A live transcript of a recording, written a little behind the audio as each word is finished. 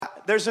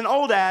there's an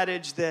old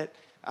adage that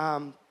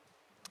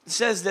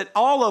says that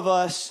all of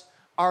us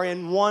are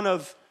in one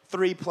of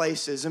three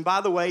places. And by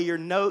the way, your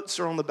notes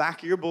are on the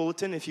back of your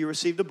bulletin if you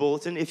received a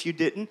bulletin. If you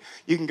didn't,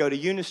 you can go to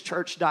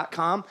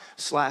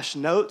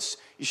eunichurch.com/notes.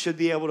 You should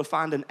be able to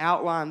find an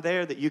outline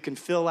there that you can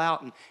fill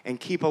out and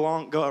keep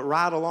along, go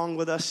right along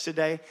with us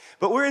today.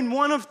 But we're in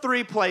one of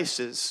three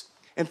places.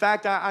 In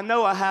fact, I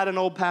know I had an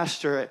old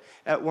pastor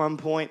at one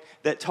point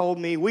that told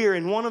me we are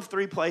in one of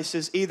three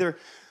places. Either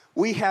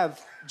we have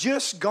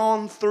just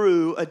gone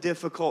through a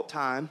difficult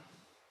time,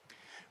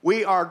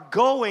 we are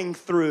going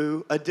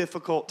through a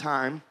difficult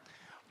time,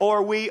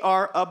 or we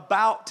are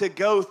about to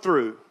go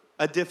through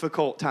a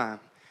difficult time.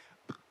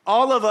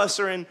 All of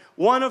us are in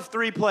one of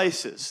three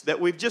places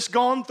that we've just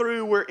gone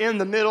through, we're in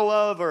the middle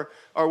of, or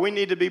we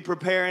need to be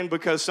preparing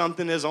because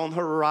something is on the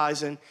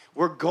horizon.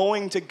 We're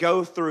going to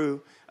go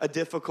through a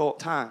difficult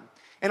time.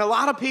 And a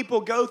lot of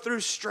people go through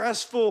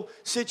stressful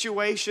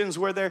situations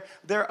where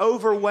they're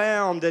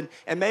overwhelmed and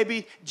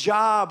maybe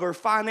job or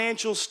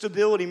financial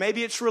stability.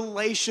 Maybe it's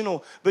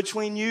relational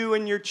between you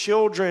and your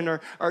children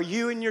or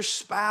you and your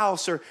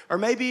spouse or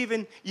maybe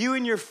even you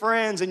and your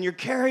friends. And you're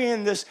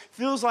carrying this,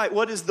 feels like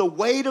what is the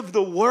weight of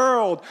the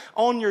world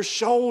on your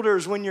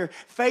shoulders when you're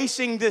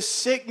facing this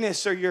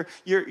sickness or you're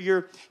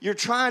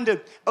trying to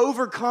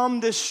overcome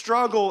this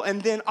struggle.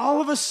 And then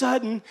all of a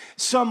sudden,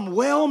 some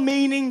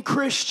well-meaning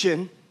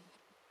Christian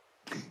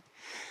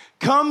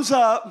comes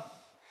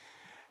up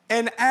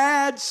and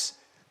adds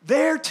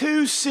their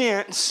 2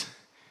 cents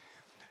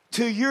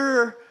to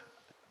your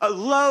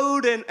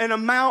load and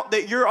amount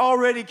that you're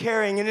already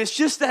carrying. And it's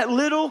just that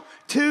little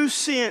 2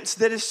 cents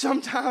that is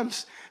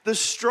sometimes the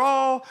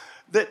straw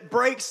that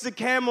breaks the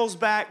camel's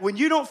back. When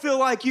you don't feel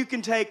like you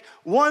can take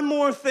one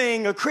more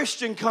thing, a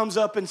Christian comes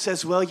up and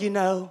says, well, you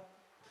know,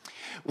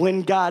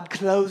 when God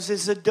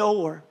closes a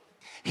door,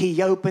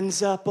 He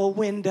opens up a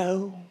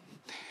window.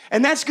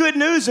 And that's good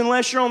news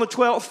unless you're on the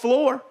 12th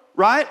floor,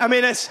 right? I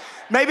mean,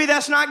 maybe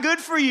that's not good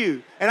for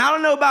you. And I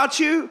don't know about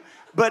you,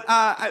 but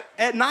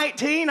at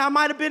 19, I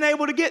might have been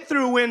able to get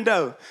through a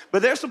window.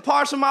 But there's some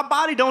parts of my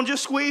body don't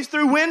just squeeze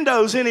through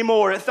windows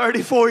anymore at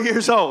 34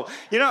 years old.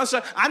 You know,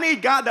 so I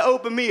need God to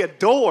open me a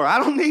door. I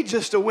don't need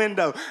just a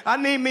window. I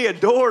need me a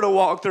door to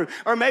walk through.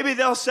 Or maybe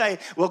they'll say,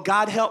 well,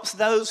 God helps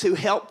those who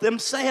help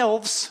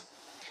themselves.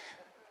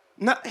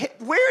 No,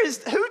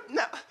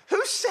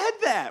 who said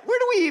that? Where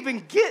do we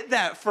even get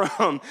that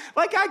from?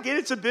 Like, I get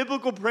it's a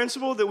biblical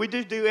principle that we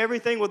just do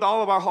everything with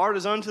all of our heart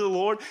as unto the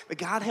Lord, but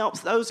God helps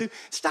those who...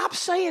 Stop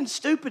saying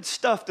stupid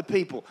stuff to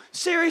people.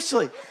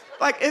 Seriously.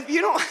 Like, if you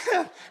don't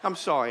have... I'm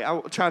sorry. I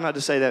will try not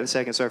to say that in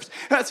second service.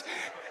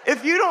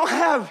 If you don't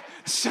have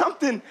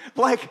something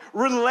like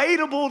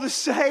relatable to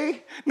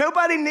say,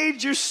 nobody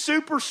needs your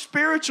super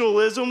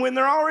spiritualism when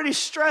they're already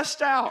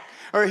stressed out.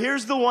 Or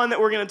here's the one that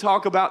we're going to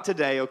talk about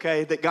today,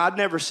 okay? That God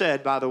never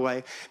said, by the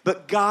way.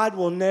 But God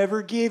will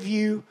never give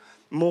you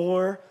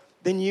more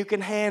than you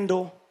can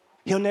handle.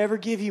 He'll never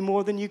give you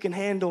more than you can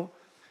handle.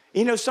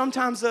 You know,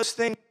 sometimes those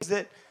things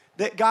that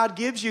God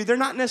gives you, they're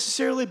not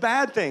necessarily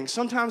bad things.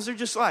 Sometimes they're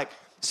just like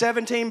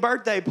 17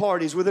 birthday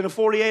parties within a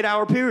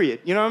 48-hour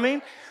period. You know what I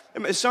mean?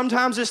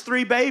 Sometimes it's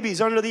 3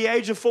 babies under the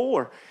age of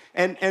 4.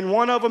 And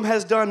one of them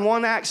has done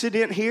one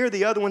accident here,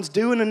 the other one's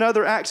doing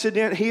another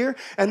accident here,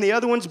 and the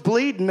other one's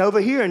bleeding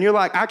over here. And you're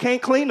like, I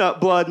can't clean up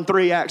blood in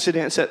 3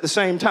 accidents at the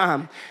same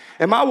time.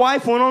 And my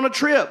wife went on a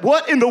trip.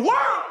 What in the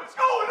world is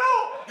going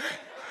on?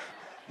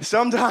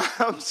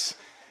 Sometimes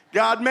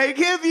God may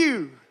give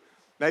you.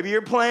 Maybe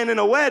you're planning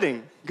a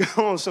wedding.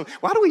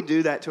 Why do we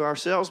do that to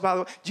ourselves, by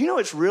the way? Do you know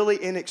it's really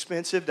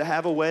inexpensive to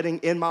have a wedding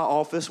in my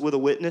office with a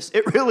witness?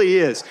 It really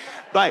is.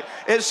 Like,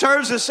 it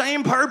serves the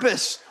same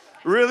purpose.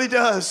 Really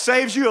does.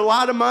 Saves you a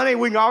lot of money.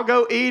 We can all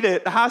go eat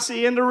at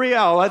Hacienda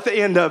Real at the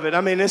end of it.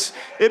 I mean,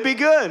 it'd be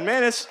good,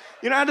 man.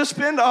 You don't have to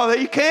spend all that.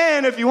 You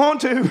can if you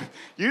want to.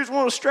 You just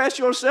want to stress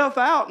yourself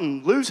out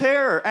and lose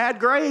hair or add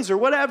grays or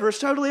whatever. It's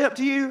totally up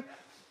to you.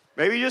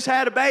 Maybe you just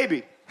had a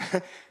baby.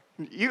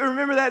 You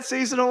remember that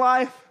season of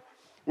life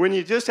when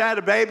you just had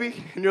a baby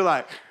and you're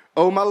like,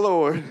 oh, my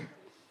Lord,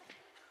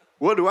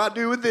 what do I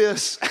do with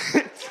this?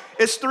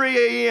 It's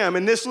 3 a.m.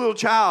 and this little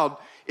child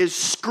is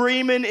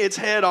screaming its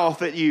head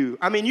off at you.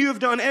 I mean, you have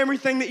done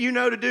everything that you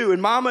know to do, and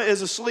mama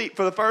is asleep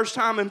for the first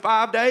time in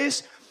 5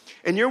 days,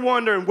 and you're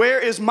wondering, where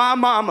is my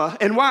mama,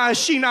 and why is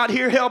she not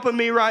here helping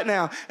me right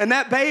now? And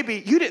that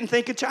baby, you didn't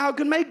think a child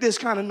could make this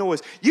kind of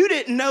noise. You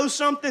didn't know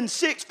something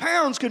 6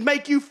 pounds could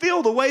make you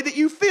feel the way that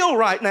you feel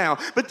right now.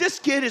 But this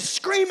kid is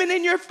screaming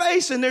in your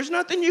face, and there's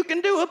nothing you can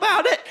do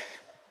about it.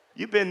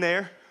 You've been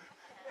there.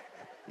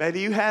 Maybe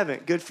you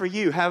haven't. Good for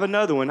you. Have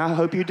another one. I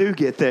hope you do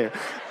get there.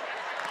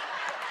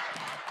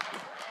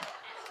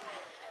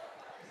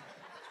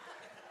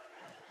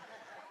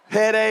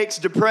 Headaches,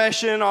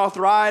 depression,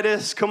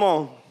 arthritis, come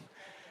on.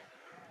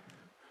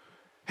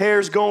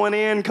 Hair's going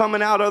in,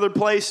 coming out other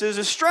places.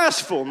 It's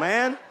stressful,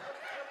 man.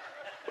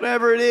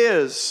 Whatever it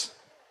is.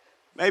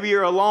 Maybe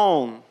you're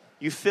alone.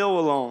 You feel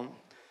alone.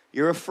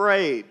 You're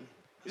afraid.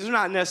 These are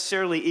not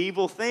necessarily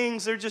evil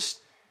things. They're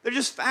just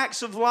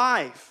facts of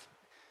life.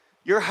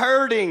 You're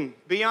hurting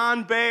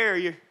beyond bear.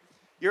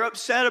 You're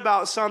upset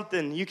about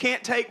something. You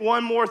can't take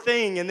one more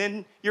thing, and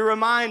then you're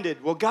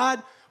reminded, well,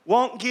 God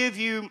won't give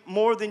you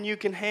more than you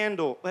can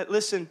handle. But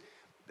listen,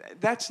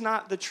 that's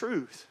not the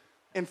truth.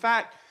 In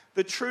fact,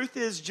 the truth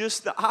is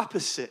just the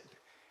opposite,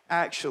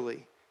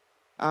 actually.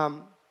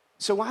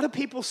 So why do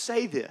people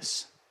say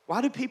this?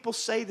 Why do people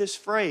say this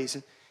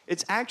phrase?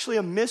 It's actually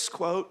a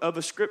misquote of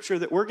a scripture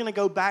that we're going to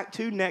go back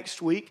to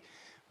next week,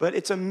 but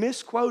it's a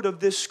misquote of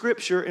this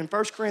scripture in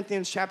 1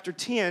 Corinthians chapter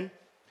 10,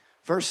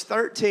 verse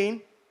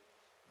 13.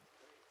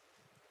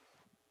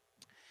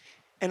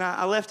 And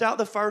I left out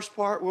the first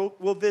part.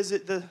 We'll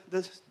visit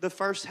the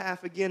first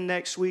half again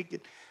next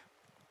week.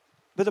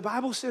 But the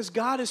Bible says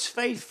God is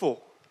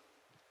faithful.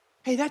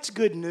 Hey, that's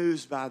good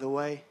news, by the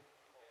way.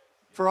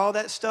 For all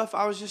that stuff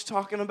I was just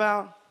talking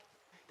about,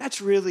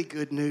 that's really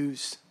good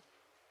news.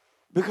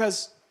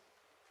 Because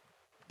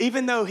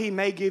even though He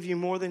may give you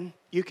more than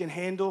you can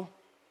handle,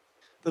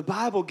 the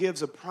Bible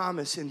gives a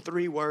promise in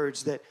 3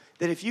 words that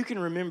if you can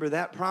remember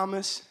that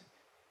promise,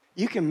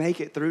 you can make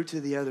it through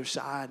to the other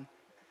side.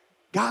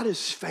 God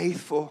is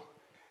faithful.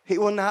 He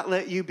will not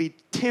let you be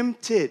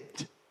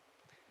tempted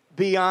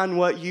beyond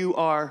what you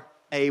are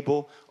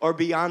able or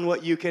beyond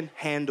what you can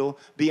handle,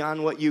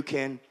 beyond what you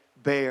can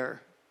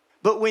bear.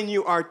 But when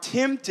you are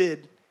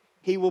tempted,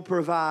 He will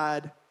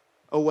provide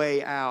a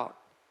way out.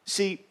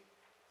 See,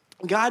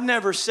 God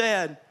never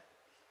said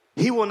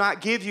He will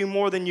not give you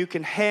more than you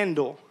can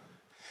handle.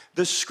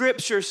 The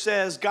scripture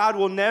says God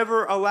will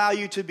never allow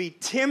you to be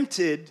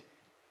tempted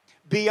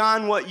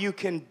beyond what you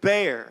can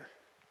bear.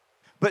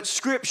 But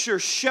scripture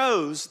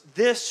shows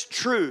this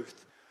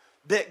truth,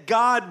 that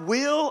God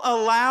will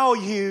allow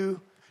you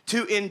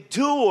to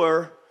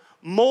endure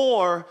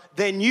more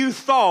than you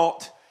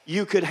thought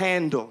you could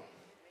handle.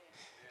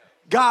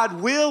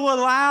 God will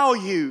allow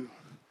you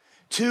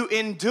to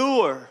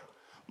endure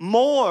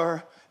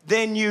more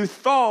than you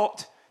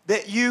thought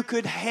that you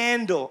could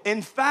handle.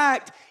 In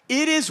fact,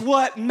 it is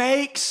what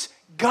makes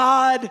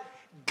God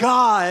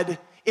God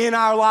in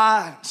our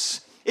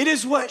lives. It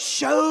is what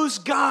shows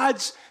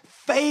God's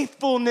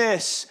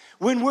faithfulness.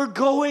 When we're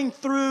going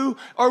through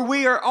or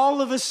we are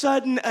all of a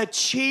sudden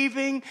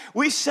achieving,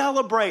 we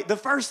celebrate. The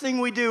first thing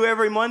we do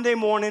every Monday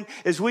morning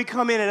is we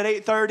come in at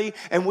 8:30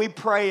 and we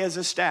pray as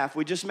a staff.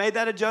 We just made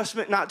that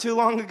adjustment not too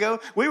long ago.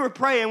 We were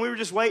praying. We were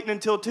just waiting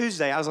until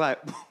Tuesday. I was like,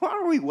 why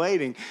are we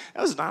waiting?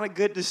 That was not a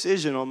good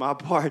decision on my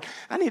part.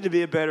 I need to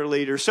be a better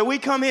leader. So we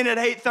come in at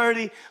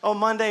 8:30 on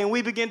Monday and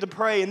we begin to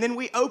pray. And then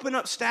we open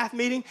up staff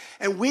meeting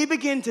and we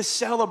begin to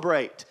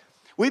celebrate.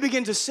 We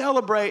begin to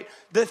celebrate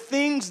the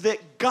things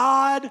that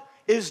God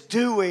is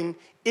doing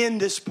in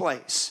this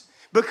place,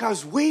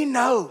 because we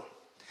know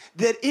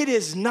that it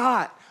is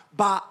not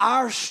by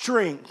our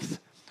strength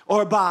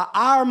or by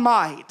our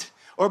might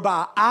or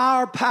by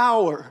our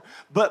power,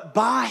 but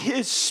by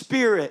His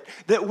Spirit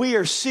that we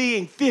are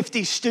seeing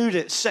 50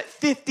 students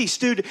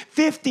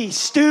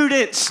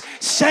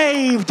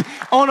saved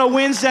on a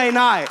Wednesday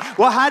night.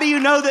 Well, how do you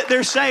know that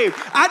they're saved?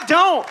 I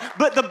don't,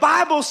 but the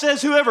Bible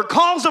says whoever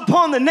calls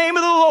upon the name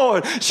of the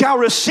Lord shall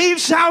receive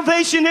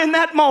salvation in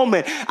that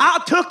moment.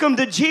 I took them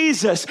to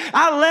Jesus.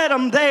 I led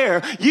them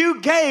there. You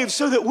gave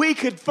so that we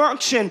could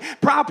function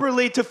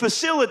properly to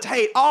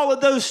facilitate all of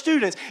those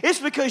students. It's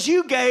because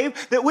you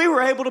gave that we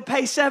were able to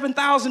pay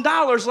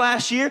 $7,000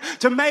 last year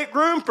to make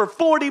room for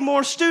 40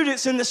 more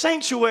students in the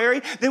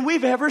sanctuary than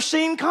we've ever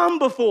seen come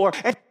before.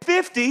 And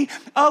 50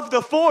 of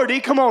the 40,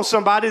 come on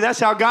somebody, that's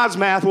how God's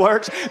math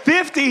works,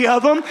 50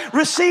 of them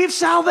received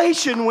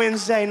salvation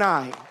Wednesday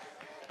night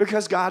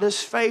because God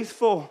is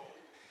faithful.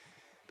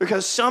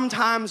 Because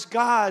sometimes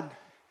God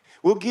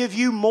will give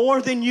you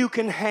more than you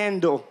can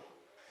handle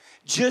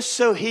just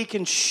so He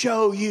can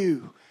show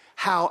you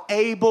how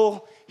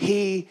able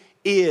He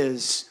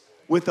is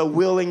with a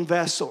willing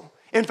vessel.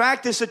 In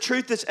fact, it's a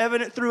truth that's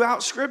evident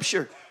throughout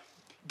Scripture.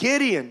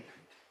 Gideon,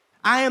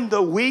 I am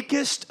the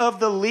weakest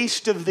of the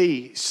least of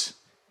these.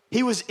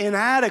 He was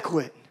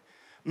inadequate.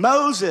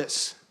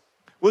 Moses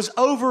was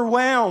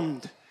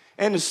overwhelmed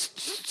and a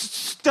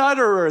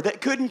stutterer that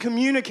couldn't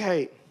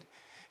communicate.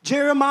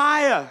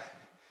 Jeremiah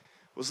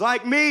was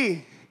like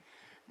me.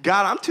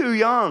 God, I'm too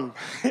young.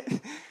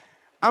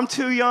 I'm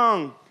too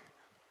young.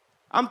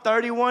 I'm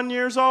 31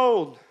 years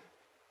old.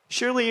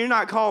 Surely you're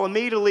not calling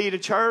me to lead a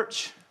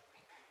church.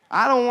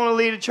 I don't want to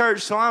lead a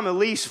church, so I'm at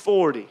least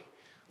 40.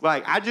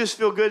 Like, I just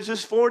feel good.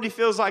 Just 40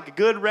 feels like a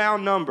good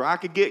round number. I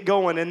could get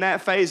going in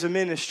that phase of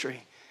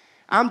ministry.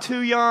 I'm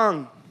too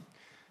young.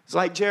 It's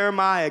like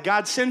Jeremiah.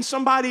 God, send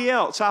somebody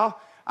else.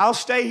 I'll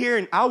stay here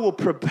and I will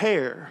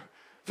prepare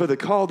for the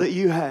call that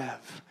you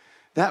have.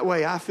 That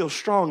way I feel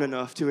strong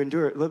enough to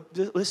endure it.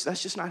 Listen,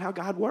 that's just not how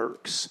God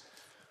works.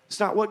 It's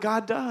not what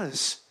God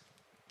does.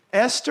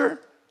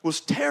 Esther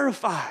was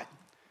terrified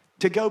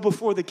to go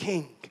before the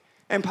king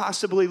and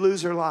possibly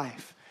lose her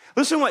life.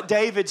 Listen what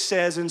David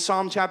says in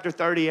Psalm chapter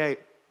 38.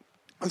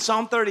 In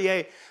Psalm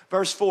 38,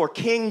 verse 4,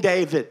 King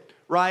David,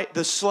 right,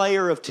 the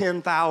slayer of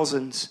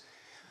 10,000s.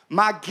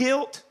 My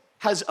guilt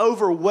has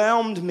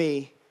overwhelmed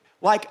me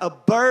like a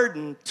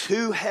burden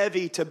too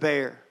heavy to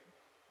bear.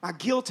 My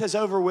guilt has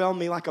overwhelmed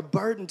me like a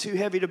burden too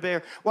heavy to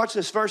bear. Watch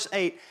this, verse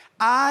 8.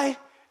 I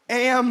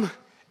am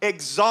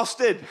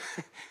exhausted.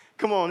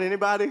 Come on,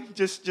 anybody?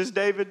 Just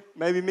David?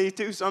 Maybe me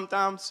too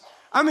sometimes.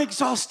 I'm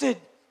exhausted.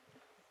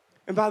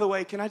 And by the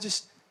way,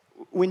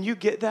 when you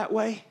get that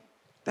way,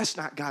 that's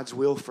not God's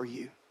will for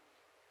you.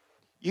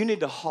 You need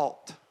to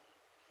halt.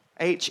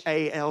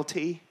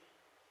 H-A-L-T.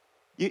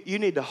 You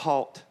need to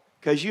halt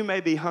because you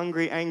may be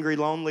hungry, angry,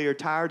 lonely, or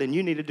tired, and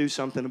you need to do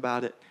something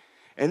about it.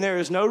 And there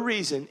is no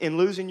reason in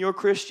losing your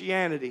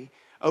Christianity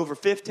over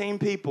 15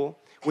 people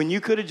when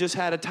you could have just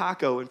had a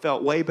taco and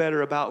felt way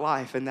better about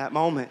life in that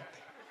moment.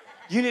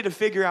 You need to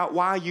figure out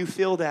why you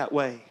feel that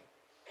way.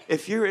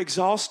 If you're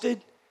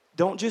exhausted,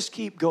 don't just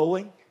keep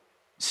going.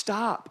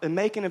 Stop and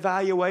make an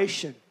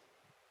evaluation.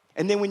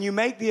 And then when you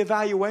make the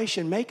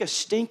evaluation, make a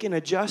stinking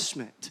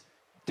adjustment.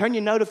 Turn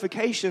your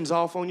notifications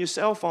off on your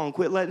cell phone.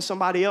 Quit letting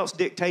somebody else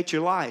dictate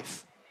your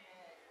life.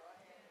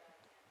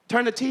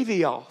 Turn the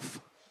TV off.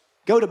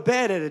 Go to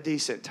bed at a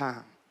decent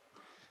time.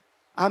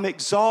 I'm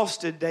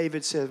exhausted,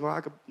 David says. Well,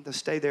 I could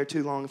stay there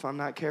too long if I'm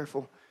not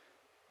careful.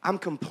 I'm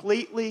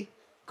completely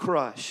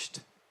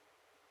crushed.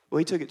 Well,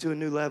 he took it to a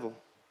new level.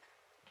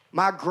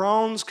 My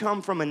groans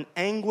come from an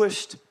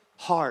anguished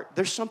heart.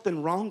 There's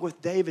something wrong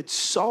with David's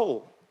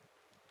soul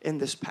in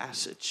this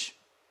passage.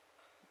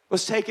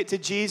 Let's take it to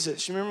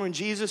Jesus. You remember when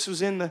Jesus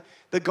was in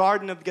the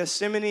Garden of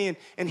Gethsemane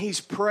and he's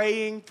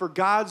praying for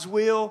God's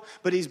will,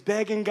 but he's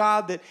begging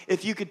God that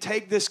if you could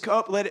take this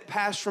cup, let it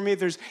pass from me.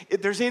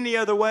 If there's any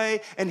other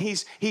way, and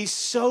he's in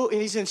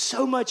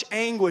so much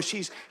anguish.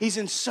 He's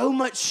in so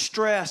much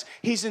stress.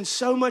 He's in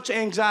so much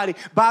anxiety.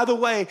 By the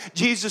way,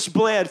 Jesus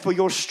bled for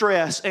your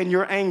stress and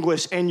your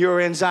anguish and your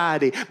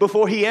anxiety.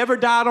 Before he ever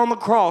died on the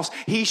cross,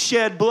 he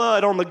shed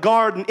blood in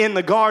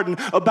the garden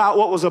about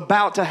what was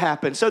about to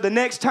happen. So the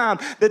next time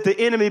that the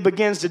enemy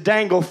begins to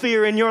dangle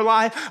fear in your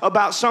life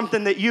about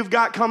something that you've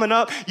got coming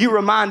up, you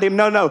remind him,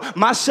 no,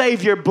 my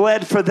Savior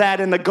bled for that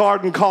in the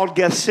garden called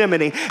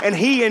Gethsemane, and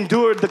he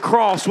endured the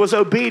cross, was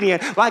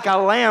obedient, like a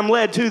lamb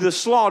led to the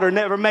slaughter,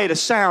 never made a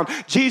sound.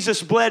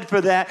 Jesus bled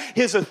for that.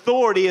 His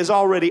authority is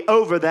already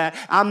over that.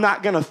 I'm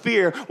not going to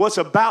fear what's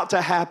about to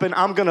happen.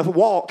 I'm going to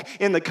walk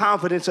in the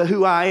confidence of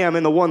who I am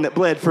and the one that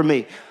bled for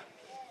me.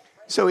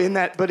 So in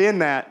that,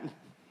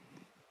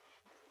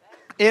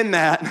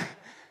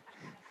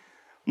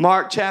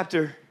 Mark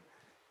chapter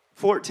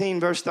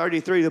 14, verse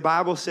 33, the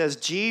Bible says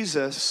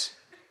Jesus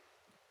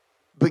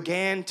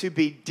began to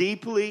be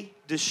deeply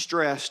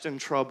distressed and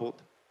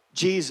troubled.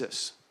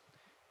 Jesus.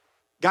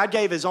 God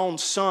gave his own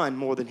son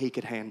more than he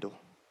could handle.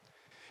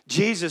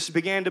 Jesus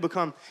began to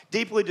become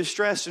deeply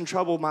distressed and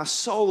troubled. My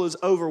soul is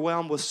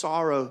overwhelmed with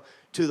sorrow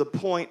to the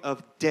point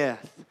of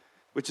death,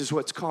 which is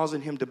what's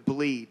causing him to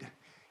bleed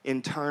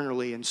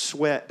internally and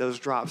sweat those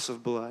drops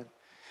of blood.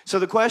 So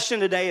the question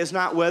today is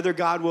not whether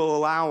God will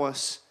allow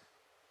us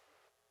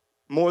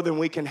more than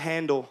we can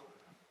handle,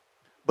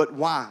 but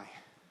why?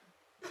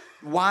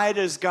 Why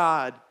does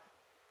God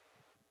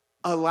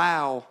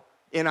allow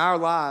in our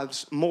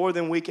lives more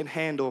than we can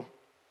handle?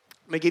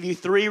 I'm going to give you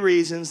 3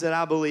 reasons that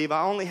I believe.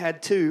 I only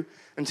had 2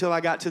 until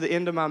I got to the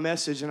end of my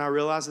message and I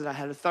realized that I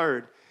had a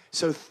 3rd.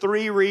 So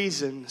 3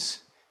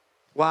 reasons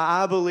why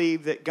I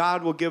believe that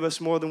God will give us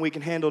more than we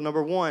can handle.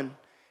 Number 1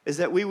 is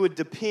that we would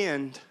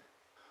depend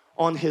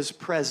on his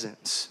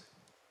presence.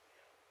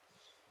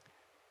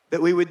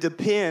 That we would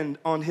depend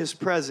on his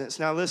presence.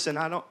 Now listen,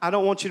 I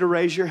don't want you to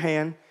raise your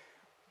hand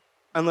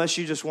unless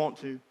you just want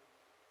to.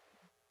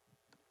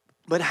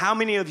 But how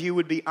many of you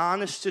would be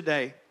honest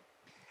today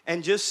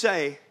and just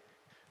say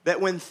that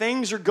when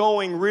things are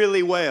going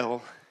really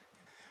well,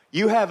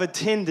 you have a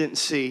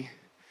tendency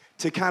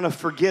to kind of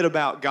forget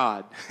about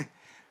God?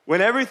 When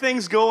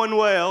everything's going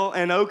well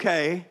and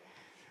okay,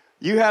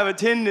 you have a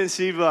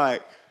tendency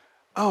like,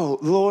 oh,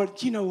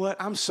 Lord, you know what?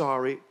 I'm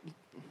sorry.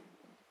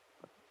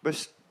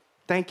 But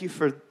thank you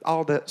for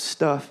all that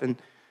stuff. And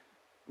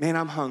man,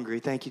 I'm hungry.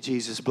 Thank you,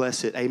 Jesus.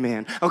 Bless it.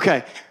 Amen.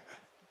 Okay.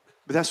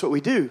 But that's what we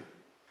do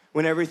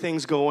when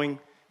everything's going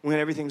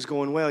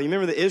well. You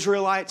remember the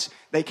Israelites?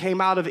 They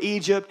came out of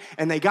Egypt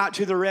and they got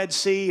to the Red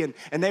Sea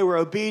and they were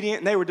obedient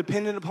and they were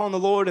dependent upon the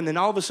Lord. And then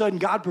all of a sudden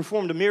God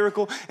performed a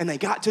miracle and they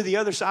got to the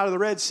other side of the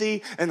Red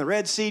Sea and the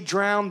Red Sea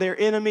drowned their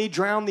enemy,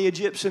 drowned the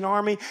Egyptian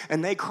army,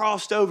 and they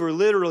crossed over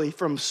literally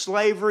from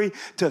slavery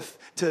to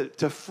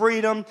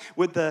freedom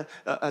with a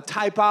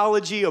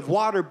typology of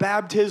water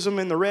baptism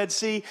in the Red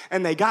Sea.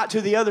 And they got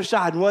to the other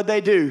side, and what'd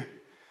they do?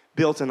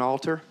 Built an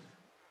altar.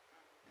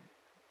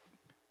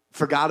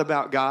 Forgot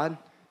about God.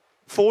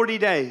 40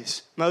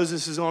 days,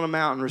 Moses is on a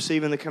mountain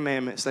receiving the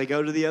commandments. They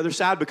go to the other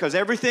side because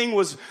everything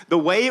was the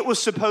way it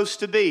was supposed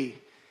to be.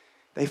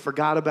 They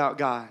forgot about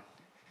God.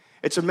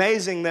 It's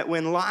amazing that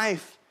when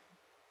life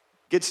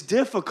gets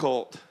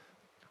difficult,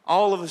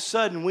 all of a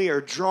sudden we are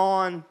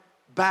drawn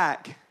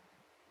back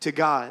to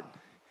God.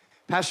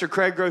 Pastor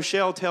Craig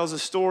Groeschel tells a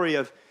story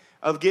of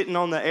getting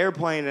on the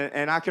airplane,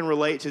 and I can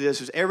relate to this.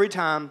 It was every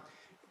time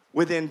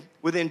within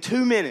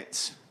 2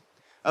 minutes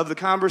of the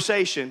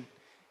conversation,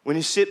 when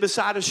you sit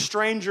beside a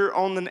stranger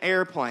on an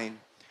airplane,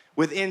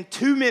 within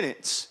 2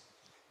 minutes,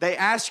 they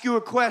ask you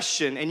a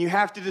question and you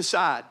have to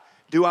decide,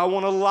 do I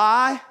want to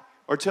lie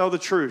or tell the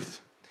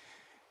truth?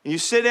 And you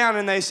sit down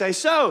and they say,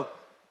 so,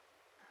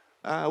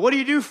 what do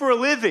you do for a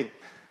living?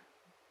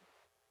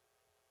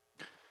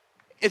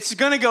 It's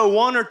going to go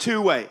one or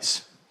two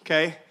ways,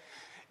 okay?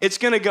 It's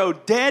going to go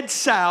dead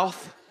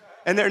south,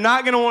 and they're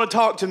not going to want to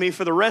talk to me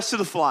for the rest of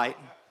the flight.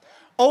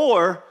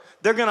 Or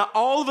they're going to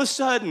all of a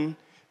sudden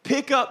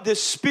pick up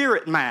this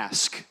spirit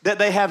mask that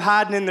they have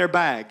hiding in their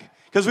bag.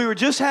 Because we were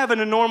just having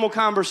a normal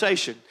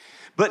conversation.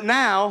 But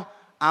now,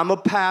 I'm a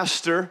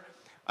pastor.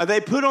 They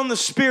put on the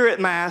spirit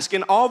mask,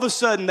 and all of a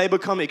sudden, they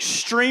become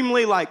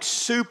extremely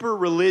super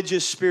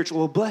religious, spiritual.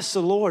 Well, bless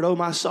the Lord, oh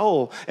my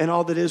soul, and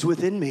all that is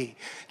within me.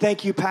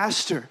 Thank you,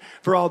 Pastor,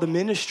 for all the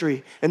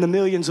ministry and the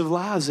millions of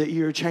lives that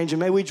you're changing.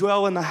 May we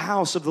dwell in the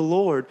house of the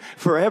Lord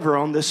forever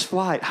on this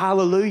flight.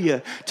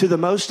 Hallelujah to the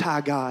Most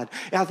High God.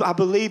 I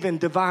believe in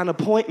divine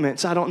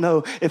appointments. I don't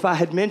know if I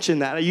had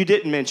mentioned that. You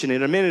didn't mention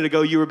it. A minute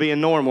ago, you were being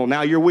normal.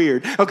 Now you're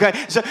weird. Okay,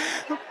 so...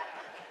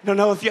 Don't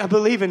know if I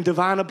believe in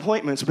divine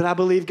appointments, but I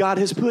believe God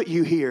has put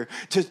you here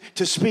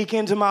to speak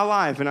into my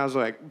life. And I was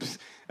like,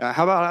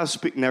 how about I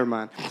speak? Never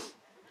mind.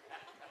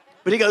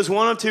 But he goes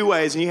one of two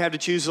ways, and you have to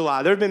choose a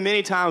lie. There have been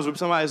many times where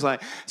somebody's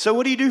like, so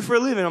what do you do for a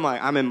living? I'm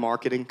like, I'm in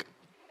marketing.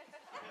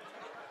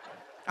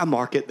 I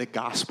market the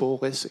gospel.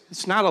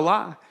 It's not a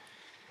lie.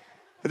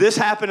 This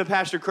happened to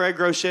Pastor Craig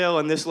Groeschel,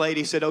 and this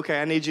lady said,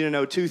 okay, I need you to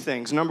know two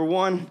things. Number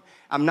one,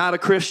 I'm not a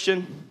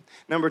Christian.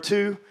 Number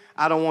two,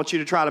 I don't want you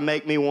to try to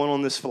make me one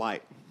on this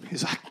flight.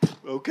 He's like,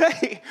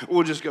 okay,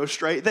 we'll just go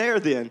straight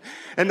there then.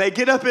 And they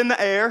get up in the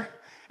air,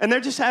 and they're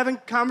just having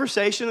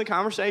conversation. The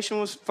conversation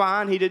was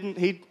fine.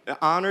 He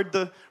honored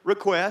the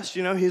request.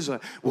 You know, he's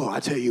like, well, I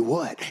tell you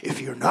what,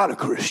 if you're not a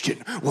Christian,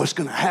 what's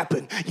going to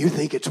happen? You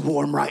think it's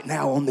warm right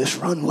now on this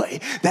runway.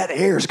 That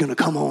air is going to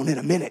come on in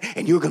a minute,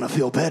 and you're going to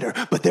feel better.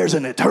 But there's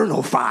an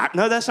eternal fire.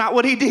 No, that's not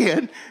what he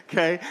did,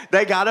 okay?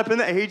 They got up in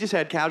the air. He just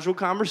had casual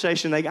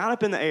conversation. They got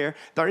up in the air,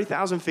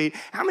 30,000 feet.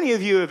 How many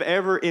of you have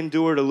ever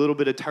endured a little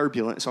bit of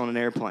turbulence on an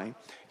airplane?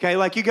 Okay,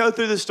 like you go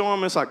through the storm,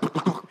 and it's like,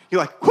 you're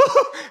like, whoo,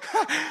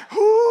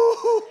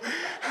 whoo.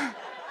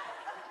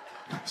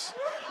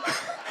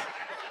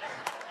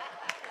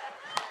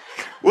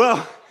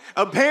 Well,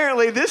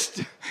 apparently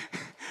did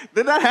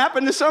that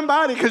happen to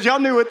somebody? Because y'all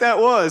knew what that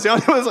was. Y'all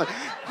was like,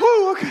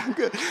 whoo, okay, I'm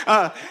good.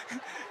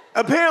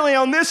 Apparently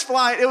on this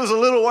flight, it was a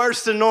little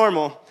worse than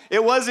normal.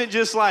 It wasn't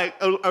just like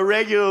a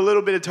regular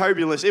little bit of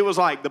turbulence. It was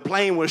like the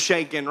plane was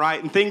shaking, right?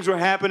 And things were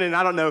happening.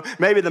 I don't know,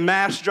 maybe the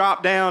mask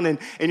dropped down and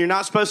you're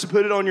not supposed to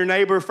put it on your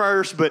neighbor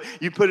first, but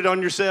you put it on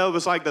yourself.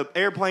 It's like the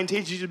airplane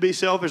teaches you to be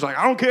selfish. Like,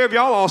 I don't care if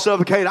y'all all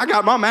suffocate. I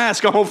got my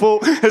mask on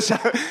full. So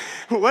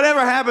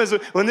whatever happens,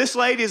 when this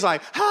lady is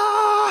like,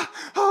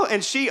 oh,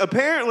 and she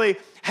apparently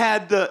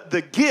had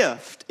the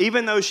gift,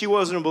 even though she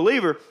wasn't a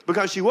believer.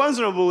 Because she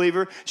wasn't a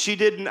believer, she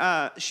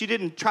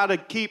didn't try to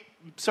keep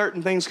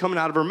certain things coming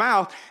out of her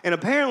mouth, and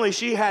apparently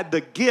she had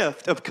the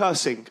gift of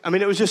cussing. I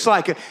mean, it was just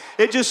like,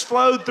 it just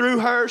flowed through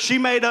her. She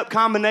made up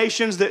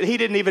combinations that he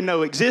didn't even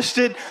know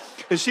existed,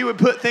 and she would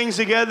put things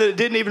together that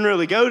didn't even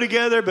really go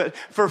together, but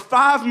for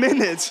 5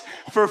 minutes,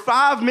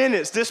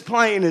 this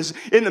plane is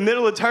in the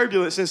middle of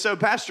turbulence, and so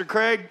Pastor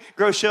Craig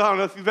Groeschel, I don't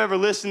know if you've ever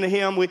listened to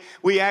him,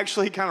 we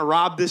actually kind of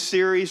robbed this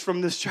series from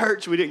this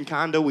church. We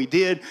didn't we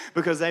did,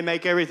 because they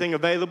make everything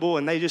available,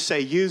 and they just say,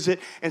 use it,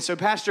 and so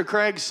Pastor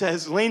Craig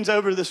leans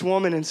over to this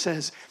woman and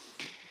says,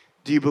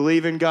 do you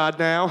believe in God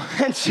now?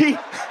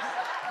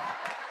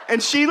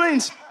 And she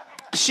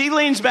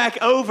leans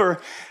back over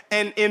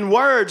and in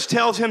words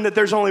tells him that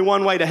there's only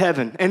one way to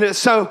heaven. And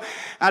so,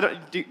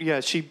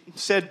 she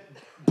said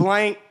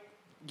blank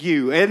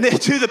you, and then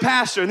to the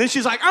pastor, and then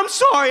she's like, I'm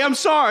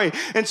sorry.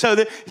 And so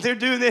they're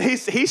doing that.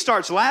 He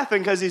starts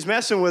laughing because he's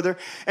messing with her.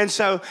 And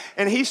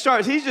he's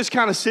just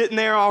kind of sitting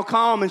there all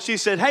calm, and she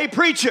said, hey,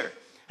 preacher,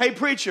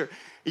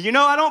 you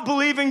know, I don't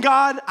believe in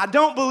God. I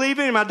don't believe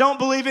in him. I don't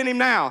believe in him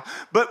now.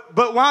 But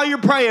while you're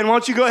praying, why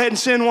don't you go ahead and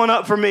send one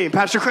up for me? And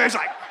Pastor Craig's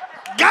like,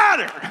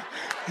 got her.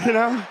 You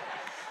know,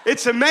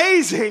 it's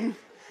amazing.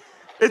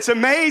 It's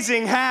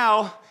amazing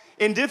how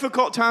in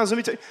difficult times, let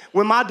me tell you,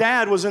 when my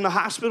dad was in the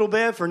hospital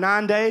bed for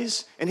 9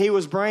 days and he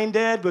was brain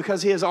dead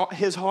because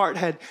his heart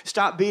had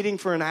stopped beating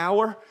for an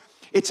hour,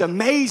 it's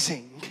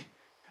amazing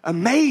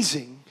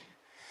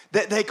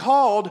that they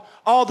called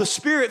all the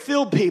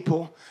spirit-filled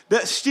people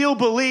that still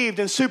believed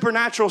in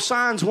supernatural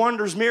signs,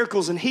 wonders,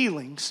 miracles, and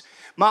healings.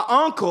 My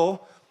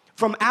uncle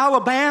from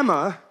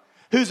Alabama,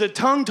 who's a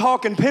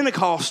tongue-talking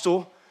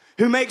Pentecostal,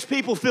 who makes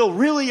people feel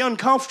really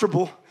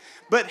uncomfortable,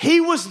 but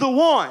he was the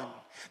one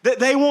that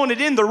they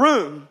wanted in the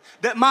room,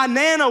 that my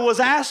Nana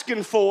was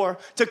asking for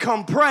to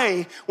come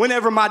pray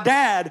whenever my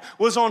dad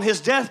was on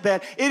his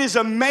deathbed. It is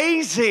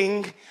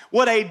amazing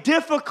what a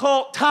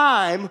difficult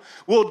time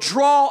will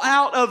draw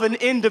out of an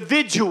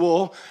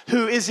individual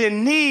who is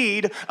in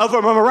need of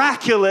a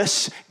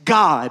miraculous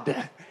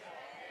God.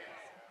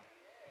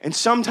 And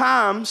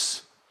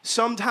sometimes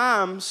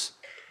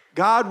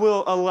God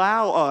will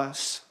allow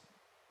us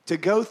to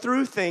go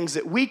through things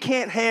that we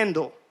can't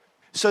handle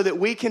so that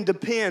we can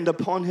depend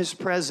upon his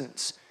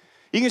presence.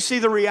 You can see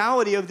the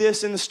reality of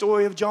this in the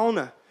story of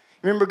Jonah.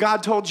 Remember,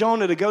 God told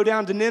Jonah to go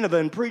down to Nineveh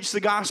and preach the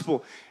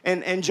gospel.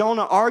 And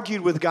Jonah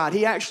argued with God.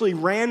 He actually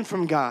ran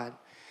from God.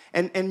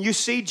 And you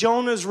see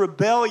Jonah's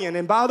rebellion.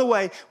 And by the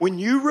way, when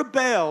you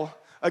rebel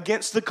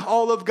against the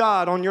call of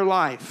God on your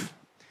life,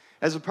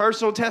 as a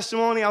personal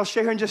testimony I'll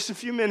share in just a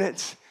few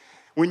minutes,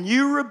 when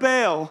you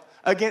rebel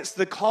against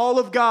the call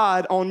of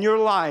God on your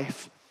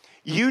life,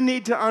 you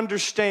need to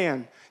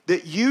understand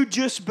that you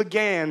just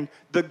began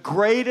the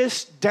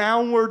greatest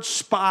downward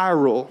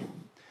spiral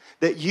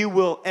that you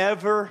will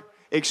ever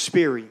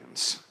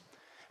experience.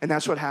 And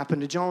that's what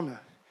happened to Jonah.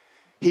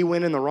 He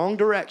went in the wrong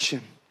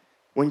direction.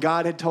 When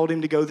God had told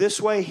him to go this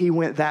way, he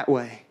went that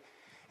way.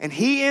 And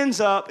he ends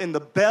up in the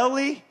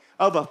belly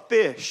of a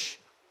fish,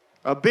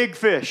 a big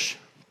fish,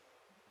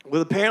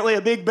 with apparently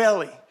a big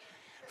belly,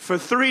 for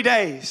 3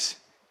 days.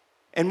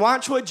 And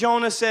watch what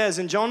Jonah says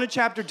in Jonah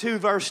chapter 2,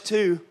 verse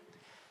 2.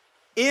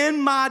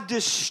 In my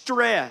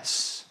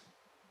distress,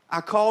 I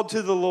called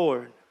to the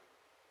Lord.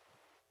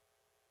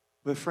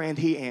 But friend,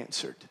 he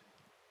answered.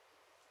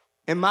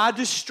 In my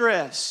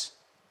distress,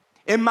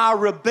 in my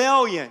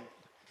rebellion,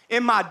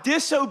 in my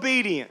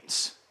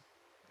disobedience,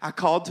 I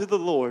called to the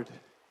Lord,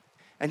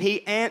 and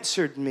he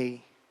answered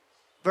me.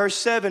 Verse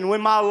 7,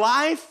 when my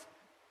life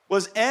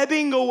was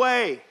ebbing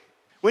away,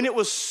 when it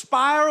was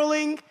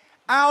spiraling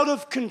out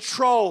of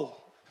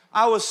control,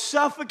 I was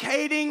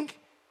suffocating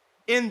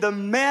in the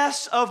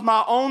mess of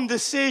my own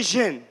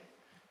decision.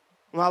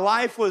 My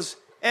life was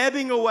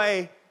ebbing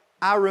away,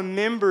 I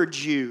remembered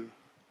you.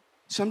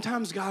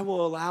 Sometimes God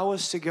will allow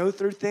us to go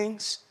through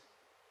things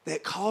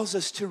that cause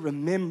us to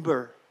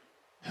remember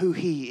who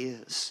he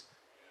is.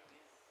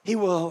 He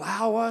will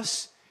allow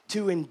us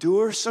to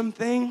endure some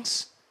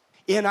things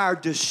in our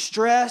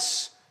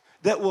distress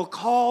that will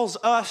cause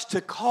us to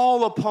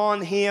call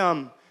upon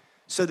him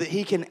so that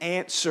he can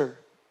answer.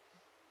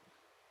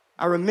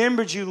 I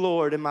remembered you,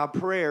 Lord, and my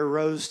prayer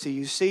rose to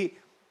you. See, you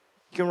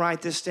can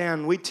write this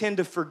down. We tend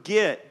to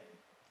forget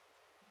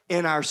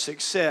in our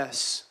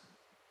success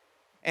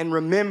and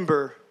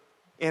remember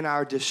in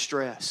our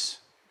distress.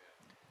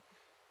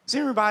 Does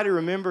everybody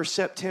remember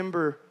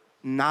September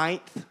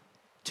 9th,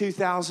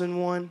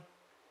 2001?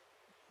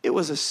 It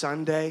was a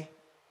Sunday,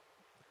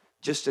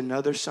 just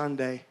another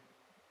Sunday.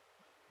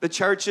 The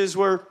churches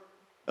were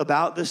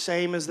about the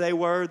same as they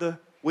were the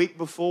week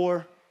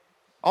before.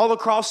 All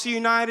across the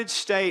United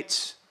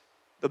States,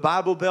 the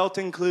Bible Belt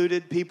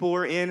included, people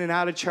were in and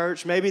out of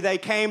church. Maybe they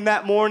came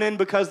that morning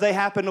because they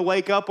happened to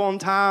wake up on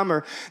time,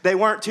 or they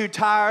weren't too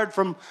tired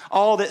from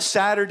all that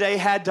Saturday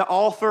had to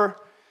offer.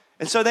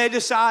 And so they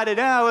decided,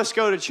 let's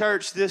go to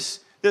church this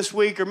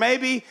week. Or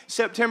maybe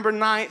September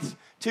 9th,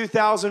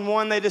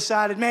 2001, they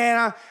decided,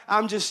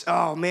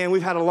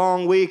 we've had a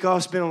long week. Oh,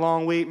 it's been a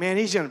long week. Man,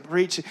 he's going to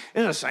preach. It's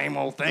the same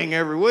old thing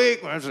every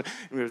week.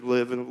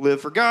 Live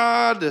for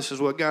God. This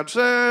is what God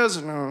says.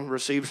 And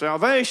receive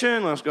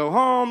salvation. Let's go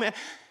home.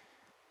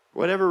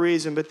 Whatever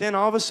reason. But then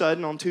all of a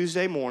sudden on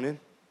Tuesday morning,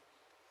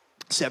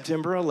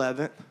 September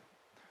 11th,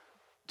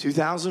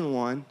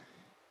 2001,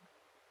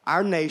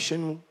 our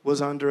nation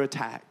was under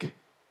attack.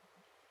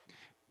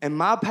 And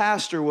my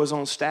pastor was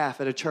on staff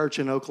at a church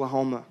in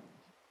Oklahoma.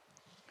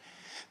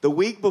 The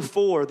week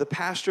before, the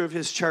pastor of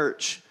his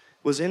church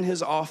was in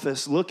his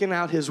office looking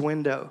out his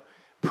window,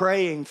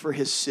 praying for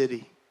his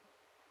city,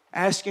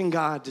 asking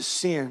God to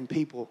send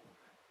people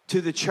to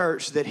the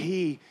church that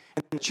he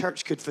and the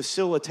church could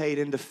facilitate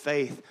into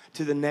faith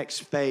to the next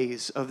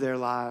phase of their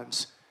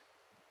lives.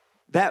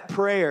 That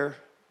prayer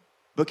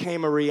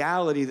became a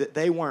reality that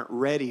they weren't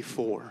ready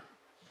for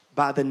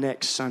by the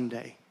next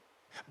Sunday.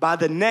 By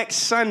the next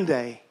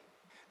Sunday,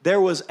 there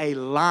was a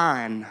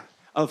line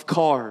of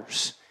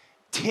cars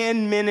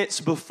 10 minutes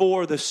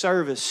before the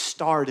service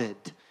started,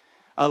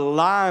 a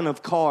line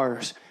of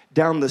cars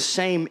down the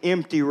same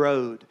empty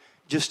road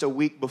just a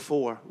week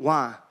before.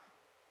 Why?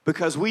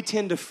 Because we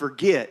tend to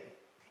forget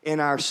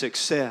in our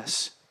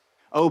success.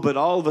 But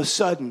all of a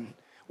sudden,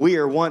 we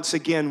are once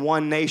again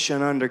one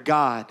nation under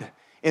God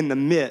in the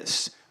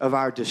midst of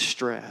our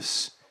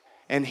distress.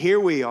 And here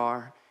we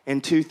are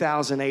in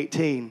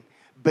 2018,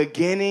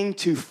 beginning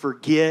to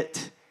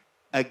forget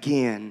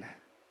again.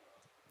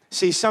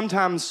 See,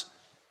 sometimes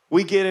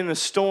we get in a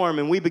storm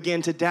and we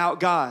begin to doubt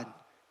God.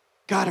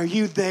 God, are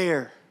you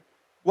there?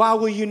 Why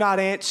will you not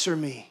answer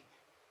me?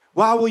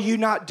 Why will you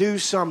not do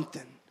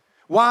something?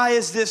 Why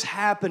is this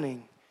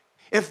happening?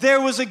 If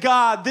there was a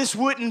God, this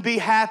wouldn't be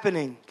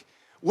happening.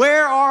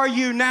 Where are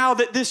you now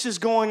that this is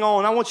going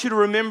on? I want you to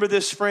remember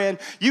this, friend.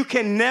 You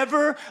can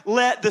never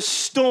let the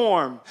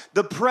storm,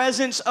 the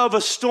presence of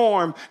a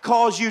storm,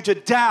 cause you to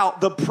doubt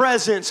the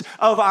presence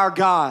of our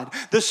God.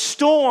 The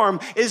storm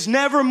is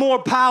never more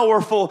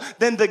powerful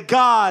than the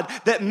God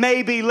that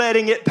may be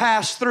letting it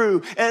pass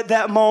through at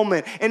that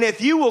moment. And if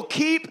you will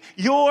keep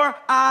your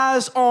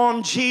eyes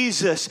on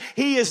Jesus,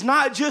 He is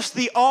not just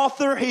the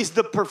author, He's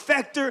the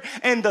perfecter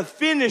and the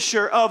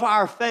finisher of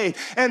our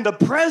faith. And the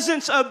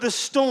presence of the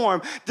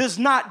storm does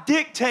not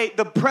dictate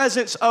the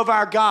presence of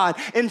our God.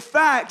 In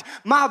fact,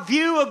 my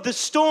view of the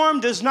storm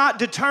does not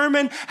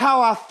determine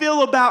how I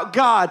feel about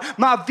God.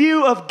 My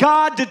view of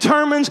God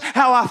determines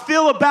how I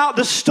feel about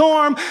the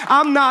storm.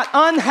 I'm not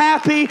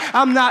unhappy.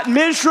 I'm not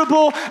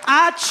miserable.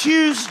 I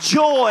choose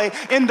joy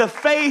in the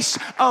face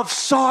of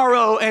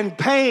sorrow and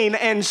pain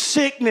and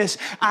sickness.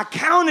 I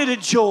count it a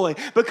joy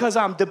because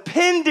I'm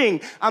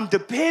depending on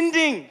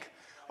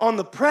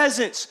the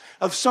presence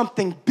of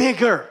something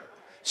bigger,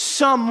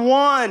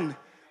 someone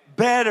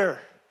better.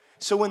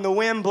 So when the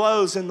wind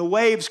blows and the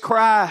waves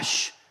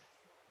crash,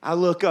 I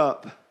look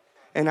up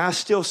and I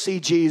still see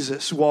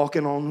Jesus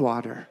walking on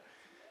water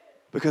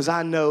because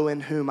I know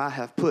in whom I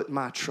have put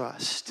my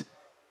trust.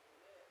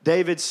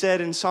 David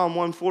said in Psalm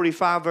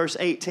 145, verse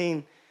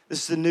 18, this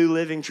is the New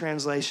Living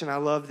Translation. I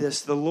love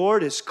this. The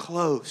Lord is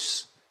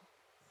close.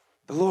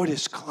 The Lord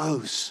is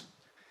close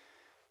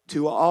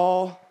to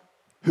all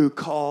who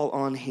call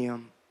on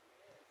Him.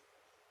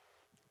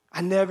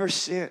 I never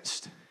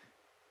sensed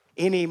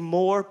any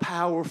more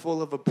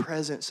powerful of a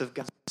presence of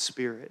God's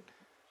Spirit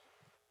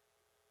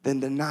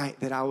than the night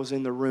that I was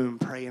in the room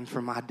praying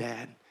for my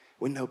dad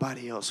when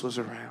nobody else was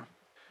around.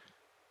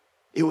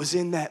 It was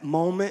in that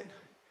moment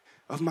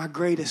of my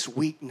greatest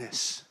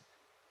weakness,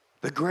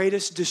 the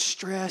greatest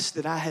distress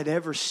that I had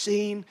ever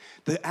seen,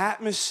 the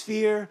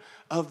atmosphere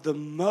of the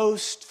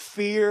most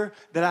fear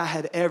that I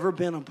had ever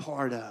been a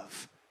part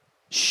of.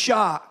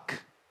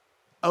 Shock,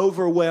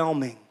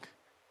 overwhelming,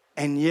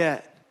 and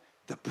yet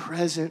the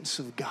presence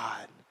of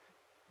God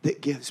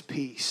that gives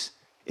peace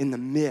in the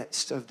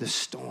midst of the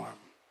storm.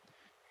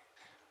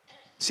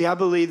 See, I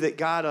believe that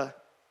God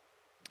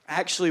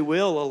actually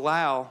will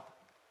allow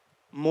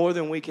more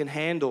than we can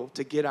handle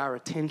to get our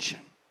attention.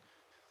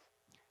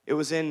 It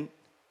was in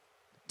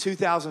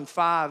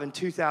 2005 and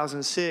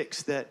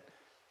 2006 that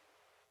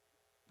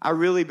I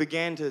really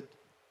began to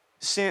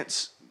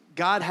sense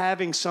God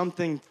having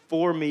something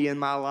for me in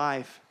my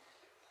life.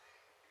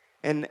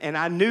 And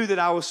I knew that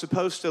I was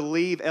supposed to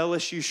leave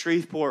LSU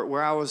Shreveport,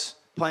 where I was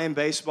playing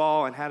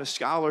baseball and had a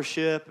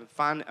scholarship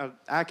and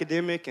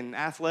academic and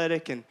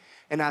athletic.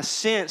 And I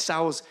sensed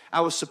I was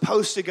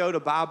supposed to go to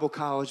Bible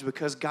college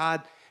because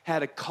God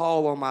had a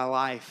call on my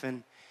life.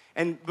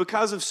 And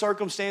because of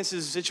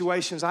circumstances and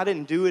situations, I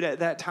didn't do it at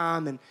that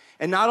time.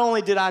 And not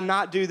only did I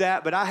not do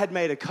that, but I had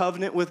made a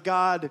covenant with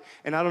God.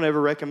 And I don't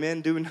ever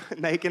recommend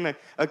making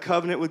a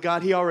covenant with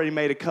God. He already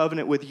made a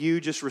covenant with you.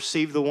 Just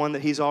receive the one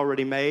that He's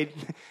already made.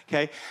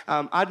 Okay?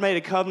 I'd made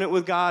a covenant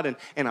with God,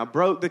 and I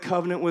broke the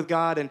covenant with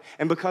God.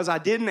 And because I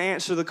didn't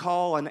answer the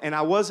call, and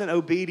I wasn't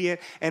obedient,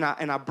 and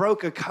I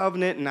broke a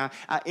covenant, and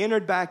I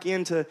entered back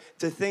into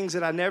things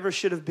that I never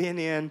should have been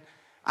in,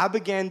 I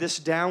began this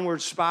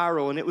downward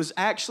spiral. And it was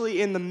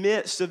actually in the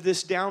midst of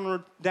this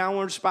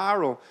downward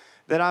spiral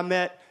that I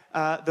met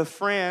the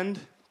friend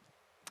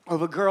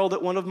of a girl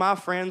that one of my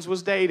friends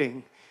was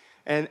dating.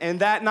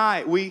 And that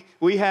night,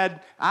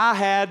 I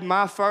had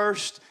my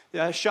first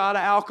shot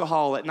of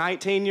alcohol at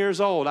 19 years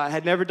old. I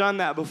had never done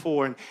that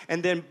before.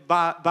 And then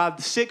by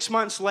 6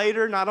 months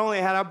later, not only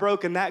had I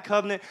broken that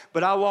covenant,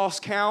 but I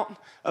lost count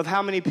of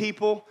how many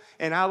people,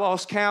 and I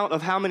lost count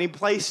of how many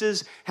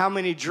places, how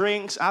many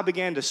drinks. I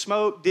began to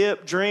smoke,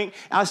 dip, drink.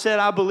 I said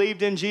I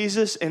believed in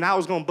Jesus, and I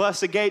was going to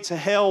bust the gates of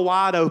hell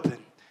wide open.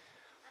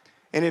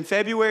 And in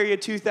February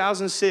of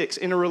 2006,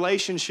 in a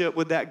relationship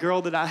with that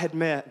girl that I had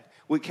met,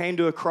 we came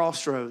to a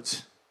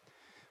crossroads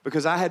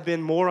because I had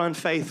been more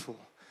unfaithful,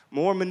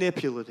 more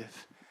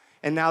manipulative.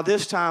 And now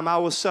this time I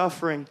was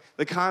suffering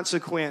the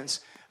consequence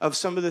of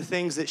some of the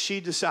things that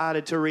she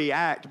decided to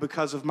react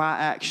because of my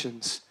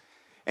actions.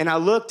 And I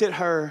looked at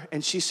her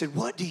and she said,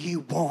 "What do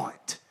you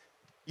want?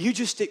 You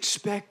just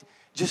expect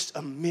just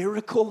a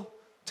miracle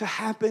to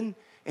happen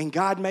and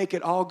God make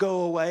it all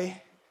go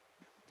away?"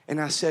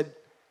 And I said,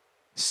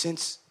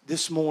 "Since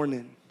this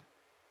morning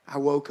I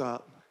woke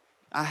up,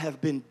 I have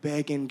been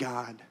begging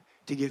God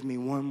to give me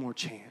one more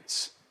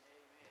chance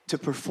to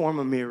perform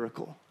a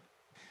miracle.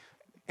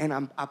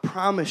 And I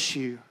promise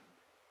you,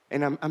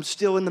 and I'm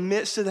still in the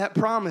midst of that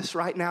promise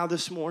right now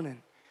this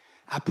morning,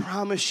 I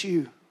promise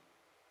you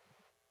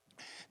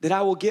that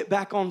I will get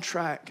back on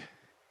track.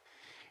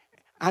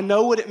 I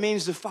know what it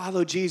means to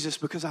follow Jesus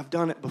because I've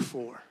done it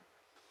before.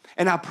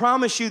 And I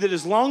promise you that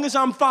as long as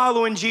I'm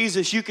following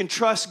Jesus, you can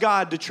trust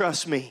God to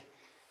trust me.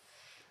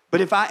 But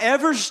if I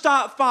ever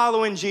stop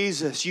following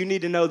Jesus, you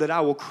need to know that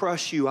I will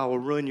crush you. I will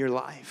ruin your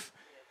life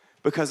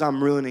because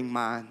I'm ruining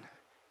mine.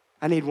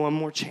 I need one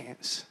more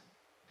chance."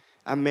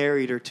 I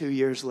married her 2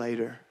 years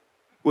later.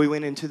 We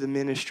went into the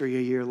ministry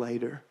a year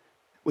later.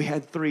 We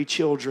had 3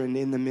 children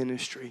in the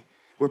ministry.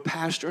 We're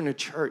pastoring a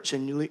church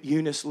in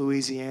Eunice,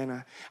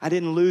 Louisiana. I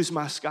didn't lose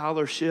my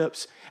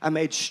scholarships. I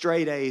made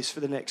straight A's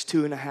for the next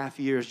 2.5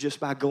 years just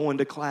by going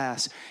to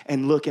class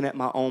and looking at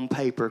my own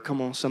paper.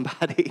 Come on,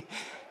 somebody.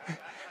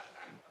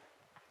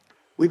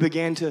 We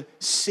began to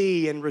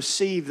see and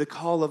receive the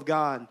call of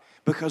God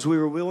because we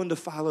were willing to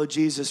follow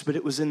Jesus, but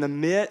it was in the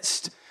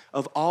midst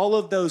of all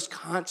of those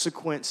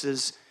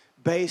consequences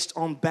based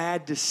on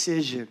bad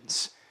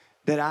decisions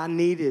that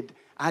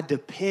I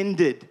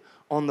depended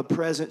on the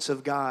presence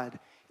of God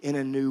in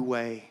a new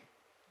way.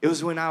 It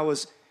was when I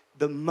was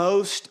the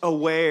most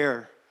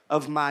aware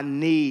of my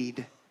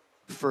need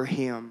for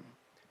Him.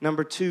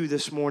 Number 2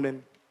 this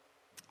morning,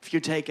 if you're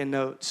taking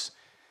notes,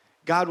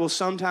 God will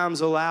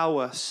sometimes allow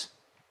us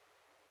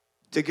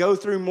to go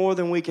through more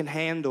than we can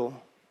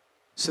handle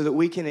so that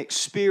we can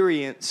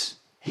experience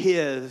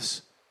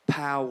His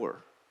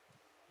power.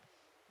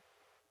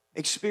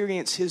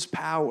 Experience His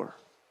power.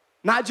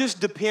 Not just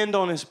depend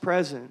on His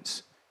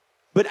presence,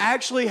 but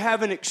actually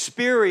have an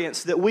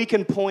experience that we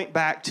can point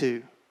back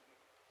to.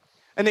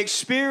 An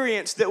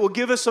experience that will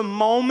give us a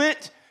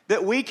moment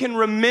that we can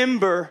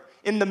remember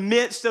in the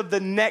midst of the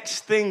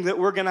next thing that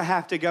we're going to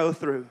have to go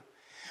through.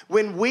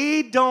 When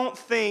we don't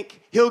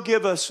think He'll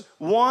give us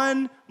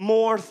one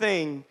more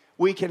thing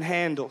we can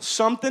handle,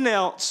 something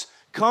else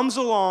comes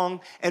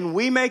along and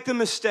we make the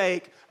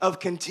mistake of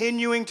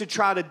continuing to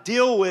try to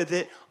deal with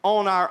it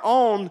on our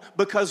own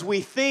because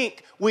we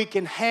think we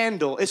can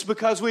handle. It's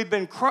because we've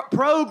been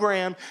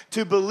programmed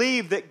to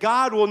believe that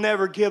God will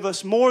never give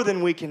us more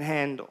than we can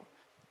handle.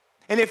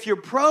 And if you're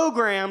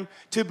programmed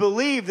to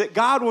believe that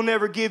God will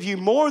never give you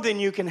more than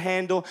you can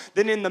handle,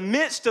 then in the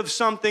midst of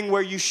something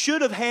where you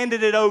should have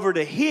handed it over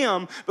to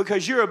Him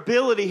because your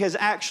ability has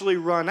actually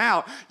run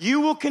out, you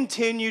will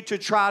continue to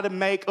try to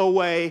make a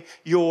way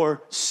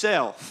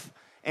yourself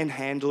and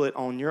handle it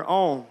on your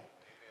own.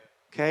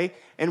 Okay?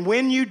 And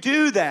when you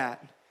do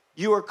that,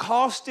 you are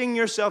costing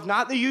yourself,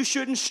 not that you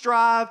shouldn't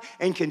strive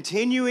and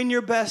continue in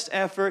your best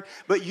effort,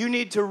 but you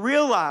need to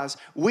realize,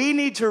 we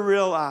need to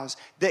realize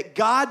that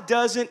God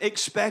doesn't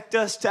expect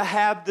us to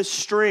have the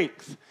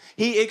strength.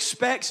 He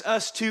expects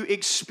us to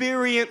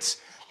experience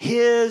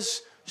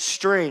His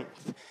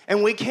strength.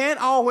 And we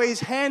can't always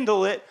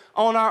handle it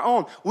on our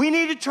own. We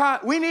need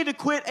to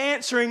quit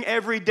answering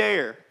every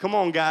dare. Come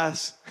on,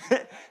 guys.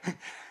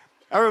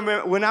 I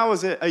remember when I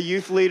was a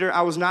youth leader,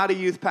 I was not a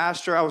youth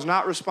pastor. I was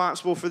not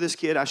responsible for this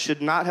kid. I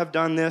should not have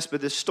done this,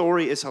 but this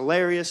story is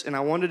hilarious, and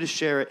I wanted to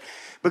share it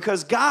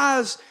because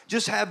guys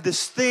just have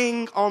this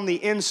thing on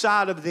the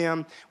inside of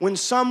them when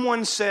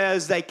someone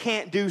says they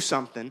can't do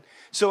something.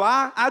 So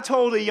I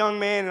told a young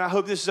man, and I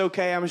hope this is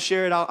okay, I'm going to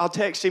share it. I'll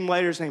text him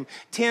later. His name,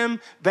 Tim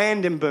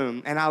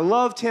Vandenboom. And I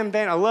love Tim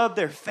Van. I love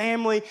their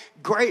family,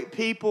 great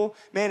people.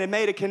 Man, it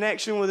made a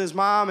connection with his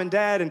mom and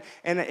dad.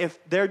 And if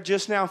they're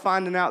just now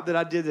finding out that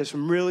I did this,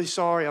 I'm really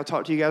sorry. I'll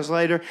talk to you guys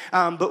later.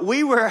 But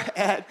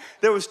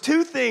there was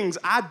 2 things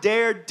I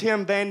dared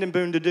Tim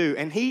Vandenboom to do.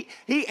 And he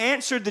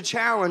answered the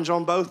challenge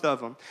on both of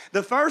them.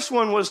 The first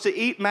one was to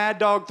eat Mad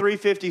Dog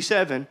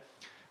 357.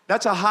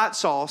 That's a hot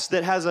sauce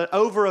that has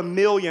over 1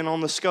 million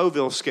on the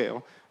Scoville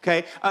scale.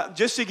 Okay,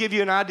 just to give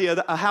you an idea,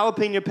 a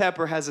jalapeno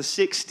pepper has a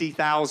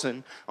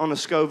 60,000 on the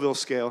Scoville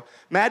scale.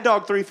 Mad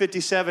Dog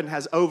 357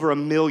 has over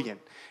 1 million.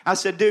 I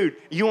said, dude,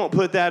 you won't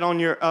put that on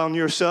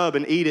your sub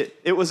and eat it.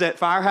 It was at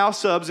Firehouse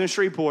Subs in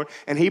Shreveport,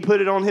 and he put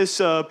it on his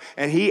sub,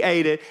 and he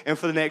ate it. And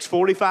for the next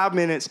 45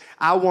 minutes,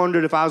 I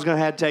wondered if I was going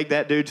to have to take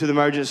that dude to the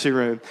emergency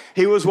room.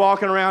 He was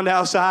walking around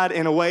outside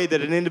in a way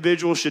that an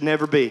individual should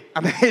never be. I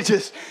mean,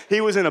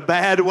 he was in a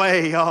bad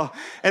way, y'all.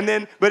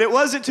 But it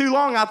wasn't too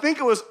long. I think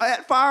it was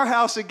at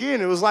Firehouse again.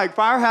 It was like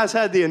Firehouse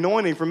had the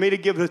anointing for me to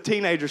give a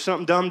teenager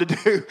something dumb to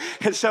do.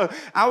 And so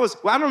I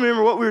don't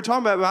remember what we were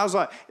talking about, but I was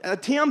like,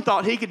 Tim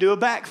thought he could do a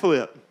backflip.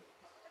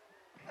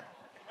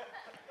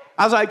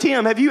 I was like,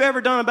 Tim, have you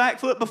ever done a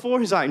backflip before?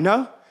 He's like,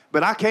 no,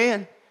 but I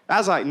can. I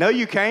was like, no,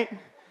 you can't.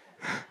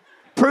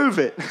 Prove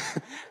it.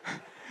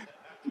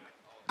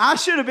 I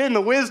should have been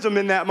the wisdom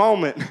in that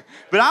moment.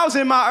 But I was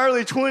in my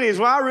early 20s.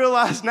 What I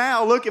realize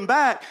now, looking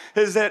back,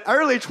 is that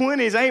early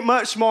 20s ain't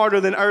much smarter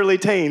than early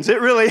teens.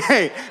 It really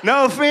ain't.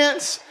 No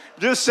offense.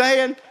 Just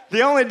saying.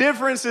 The only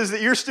difference is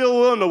that you're still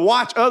willing to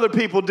watch other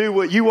people do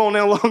what you won't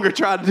no longer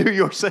try to do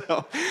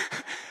yourself.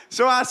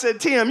 So I said,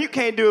 Tim, you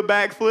can't do a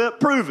backflip.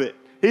 Prove it.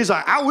 He's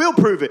like, I will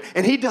prove it.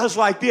 And he does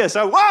like this.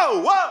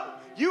 Whoa,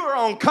 you are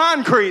on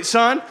concrete,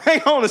 son.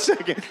 Hang on a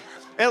second.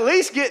 At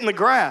least get in the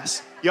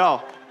grass.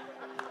 Y'all,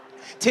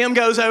 Tim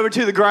goes over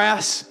to the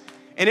grass,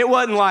 and it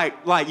wasn't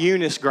like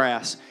Eunice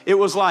grass. It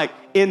was like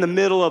in the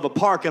middle of a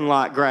parking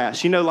lot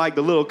grass. You know, like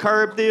the little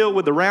curb deal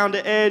with the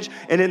rounded edge.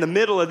 And in the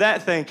middle of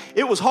that thing,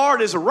 it was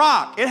hard as a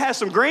rock. It has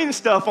some green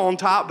stuff on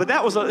top, but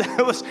that was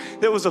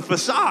a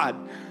facade.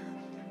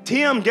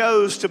 Tim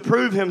goes to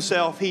prove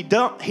himself. He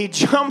dumps. He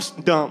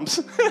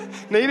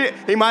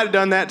might have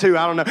done that too.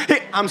 I don't know.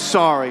 I'm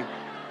sorry.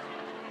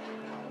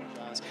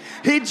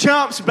 He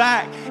jumps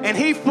back and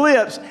he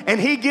flips and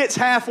he gets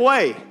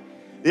halfway.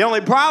 The only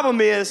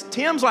problem is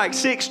Tim's like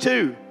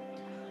 6'2",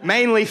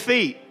 mainly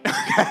feet.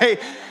 Okay,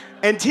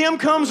 and Tim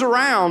comes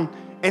around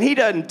and he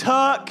doesn't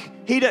tuck.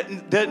 He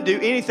doesn't do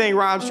anything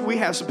right. We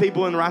have some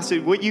people in the right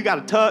side. You got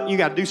to tuck. You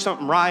got to do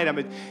something right. I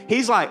mean,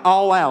 he's like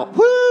all out.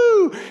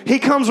 Woo! He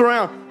comes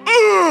around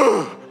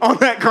on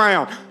that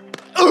ground.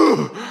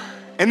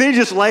 And then he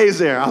just lays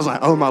there. I was like,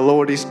 oh, my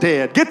Lord, he's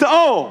dead. Get the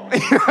oil. He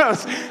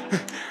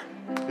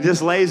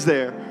just lays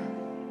there.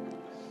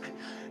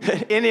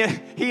 And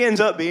he ends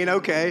up being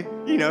okay,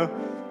 a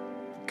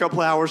couple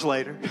hours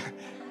later.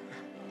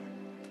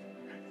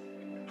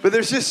 But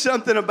there's just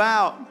something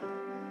about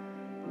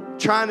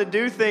trying to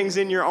do things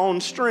in your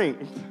own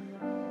strength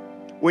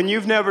when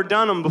you've never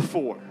done them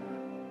before.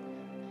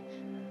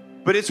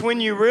 But it's when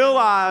you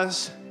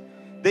realize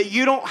that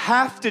you don't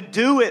have to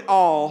do it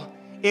all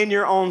in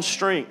your own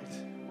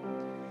strength.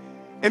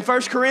 In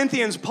 1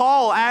 Corinthians,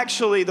 Paul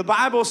actually, the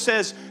Bible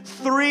says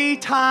 3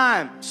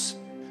 times,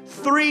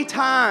 2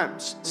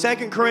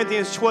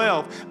 Corinthians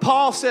 12,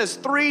 Paul says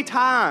 3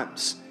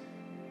 times,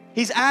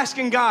 he's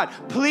asking God,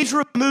 please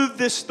remove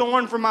this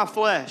thorn from my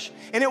flesh.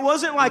 And it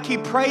wasn't like he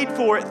prayed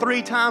for it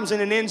 3 times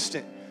in an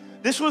instant.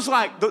 This was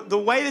like, the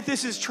way that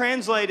this is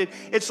translated,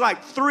 it's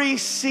like 3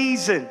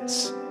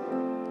 seasons.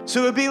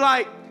 So it would be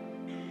like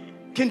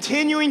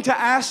continuing to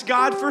ask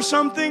God for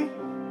something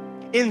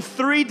in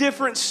 3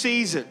 different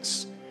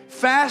seasons.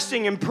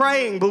 Fasting and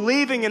praying,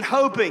 believing and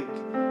hoping.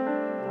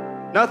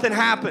 Nothing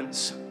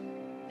happens.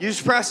 You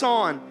just press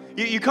on.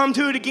 You come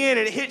to it again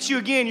and it hits you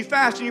again. You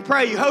fast and you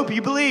pray, you hope,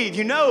 you believe.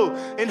 You know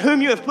in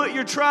whom you have put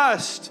your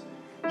trust.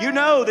 You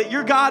know that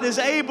your God is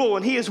able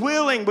and He is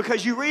willing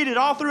because you read it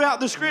all throughout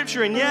the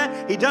Scripture, and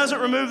yet He doesn't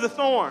remove the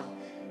thorn.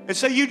 And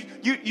so you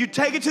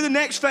take it to the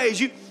next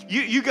phase.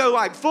 You go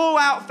like full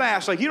out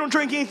fast. Like you don't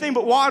drink anything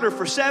but water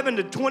for 7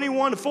 to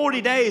 21 to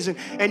 40 days.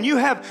 And you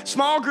have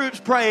small groups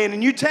praying,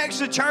 and you text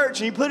the church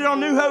and you put it on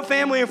New Hope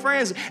Family and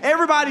Friends.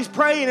 Everybody's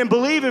praying and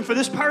believing for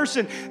this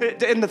person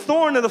and the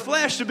thorn of the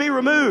flesh to be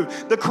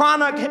removed. The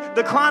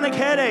chronic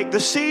headache, the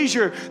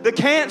seizure, the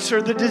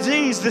cancer, the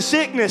disease, the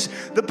sickness,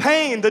 the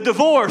pain, the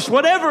divorce,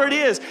 whatever it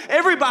is.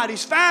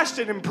 Everybody's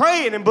fasting and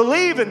praying and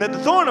believing that the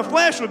thorn of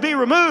flesh would be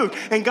removed,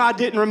 and God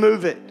didn't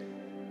remove it.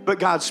 But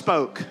God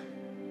spoke.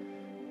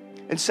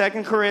 In 2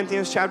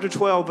 Corinthians chapter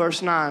 12,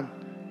 verse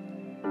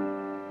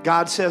 9,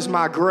 God says,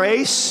 my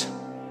grace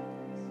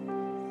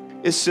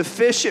is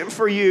sufficient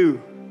for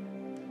you.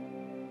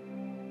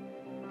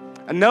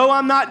 I know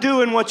I'm not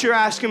doing what you're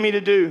asking me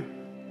to do.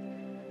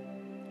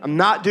 I'm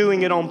not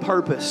doing it on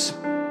purpose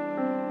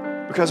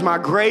because my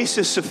grace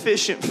is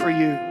sufficient for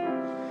you.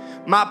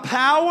 My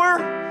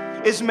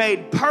power is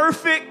made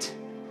perfect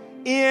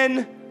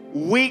in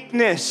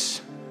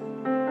weakness.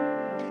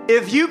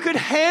 If you could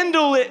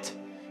handle it,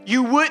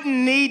 you wouldn't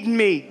need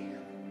me.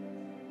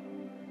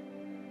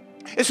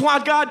 It's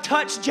why God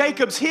touched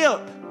Jacob's hip.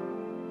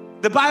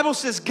 The Bible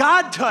says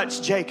God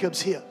touched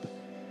Jacob's hip.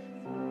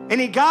 And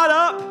he got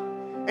up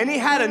and he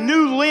had a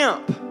new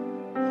limp.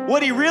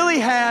 What he really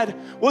had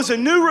was a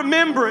new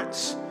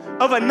remembrance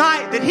of a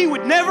night that he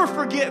would never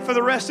forget for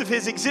the rest of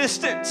his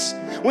existence,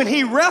 when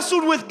he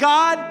wrestled with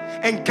God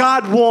and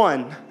God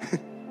won.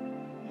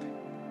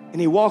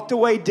 And he walked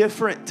away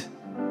different.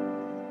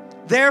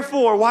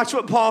 Therefore, watch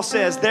what Paul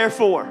says.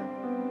 Therefore,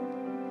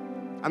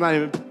 I'm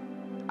not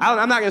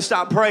going to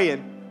stop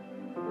praying.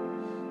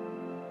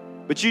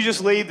 But you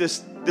just leave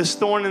this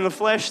thorn in the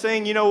flesh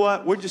thing. You know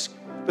what? Let's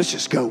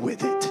just go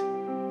with it.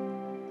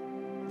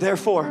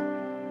 Therefore,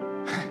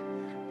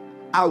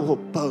 I will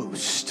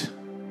boast.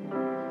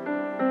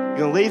 You're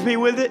going to leave me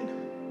with it?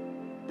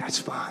 That's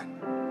fine.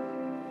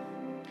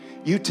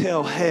 You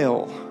tell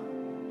hell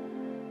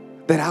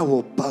that I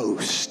will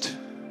boast.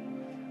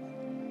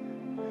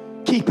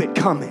 Keep it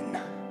coming.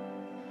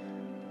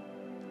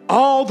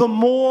 All the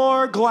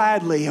more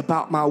gladly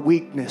about my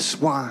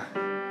weakness. Why?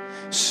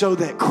 So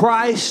that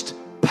Christ's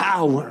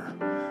power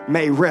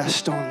may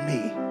rest on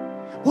me.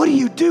 What do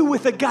you do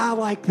with a guy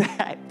like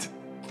that?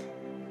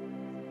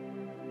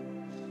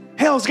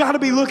 Hell's got to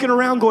be looking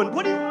around going,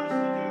 what do you want us to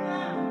do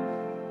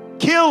now?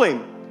 Kill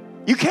him.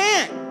 You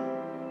can't.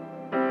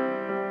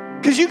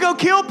 Because you go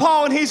kill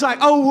Paul and he's like,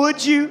 oh,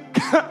 would you?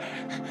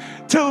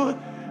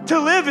 To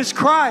live is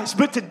Christ,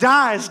 but to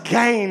die is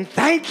gain.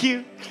 Thank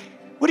you.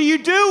 What do you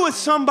do with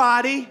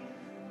somebody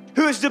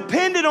who has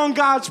depended on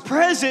God's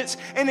presence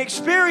and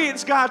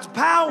experienced God's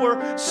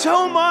power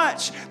so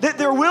much that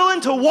they're willing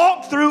to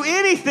walk through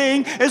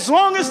anything as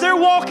long as they're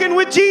walking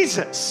with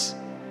Jesus?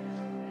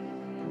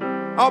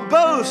 I'll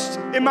boast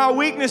in my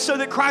weakness so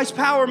that Christ's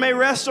power may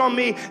rest on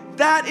me.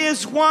 That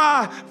is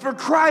why, for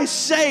Christ's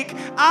sake,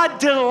 I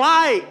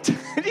delight.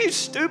 How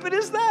stupid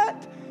is that?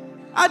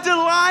 I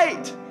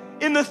delight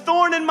in the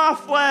thorn in my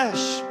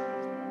flesh.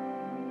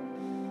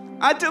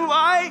 I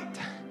delight.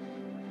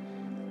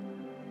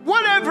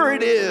 Whatever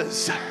it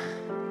is,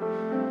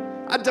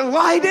 I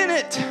delight in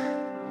it.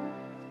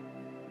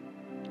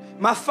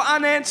 My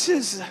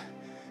finances,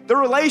 the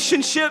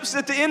relationships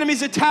that the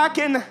enemy's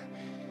attacking,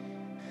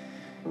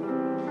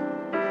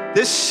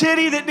 this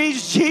city that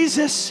needs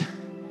Jesus,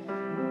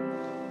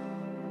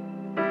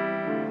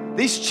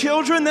 these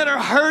children that are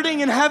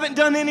hurting and haven't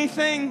done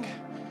anything,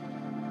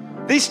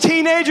 these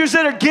teenagers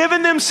that are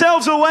giving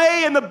themselves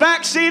away in the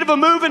backseat of a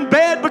moving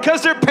bed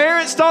because their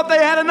parents thought they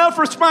had enough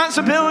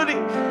responsibility.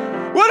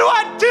 What do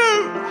I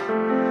do?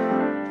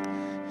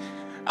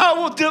 I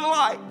will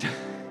delight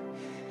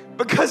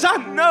because I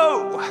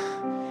know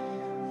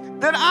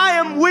that I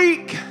am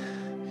weak.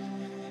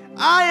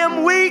 I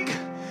am weak,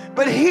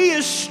 but He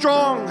is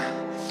strong.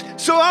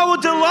 So I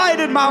will delight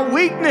in my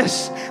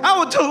weakness. I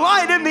will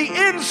delight in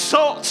the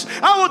insults.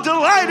 I will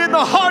delight in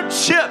the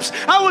hardships.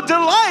 I will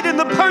delight in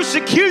the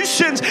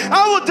persecutions.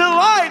 I will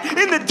delight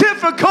in the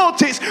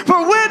difficulties. For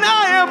when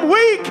I am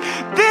weak,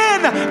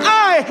 then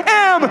I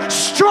am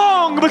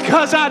strong,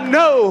 because I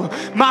know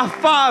my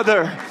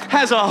Father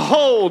has a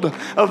hold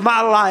of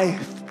my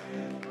life.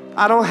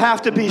 I don't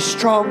have to be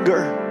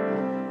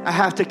stronger. I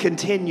have to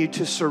continue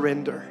to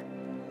surrender.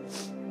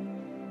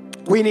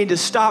 We need to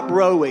stop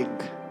rowing.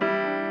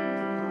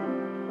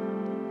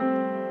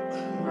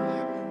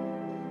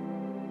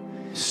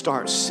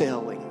 Start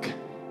sailing.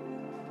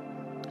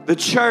 The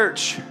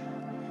church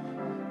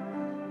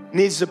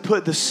needs to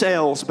put the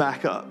sails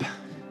back up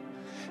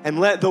and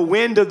let the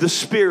wind of the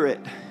Spirit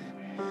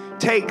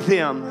take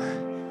them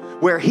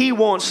where He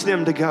wants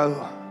them to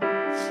go.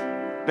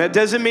 That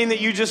doesn't mean that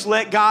you just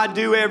let God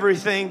do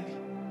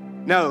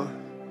everything. No.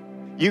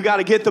 You got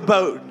to get the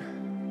boat.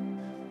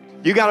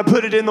 You got to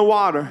put it in the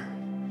water.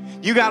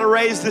 You got to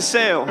raise the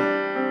sail.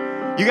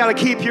 You got to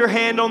keep your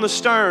hand on the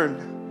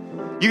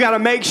stern. You got to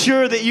make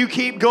sure that you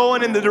keep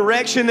going in the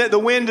direction that the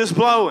wind is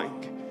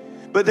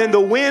blowing. But then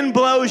the wind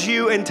blows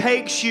you and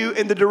takes you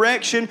in the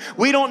direction.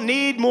 We don't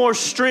need more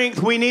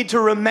strength. We need to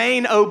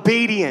remain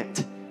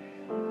obedient.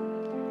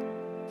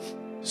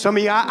 Some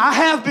of you, I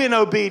have been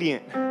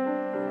obedient.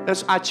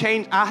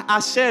 I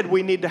said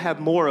we need to have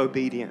more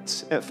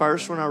obedience at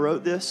first when I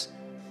wrote this.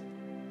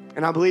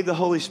 And I believe the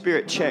Holy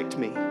Spirit checked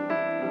me.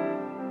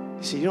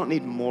 He said, you don't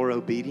need more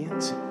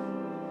obedience.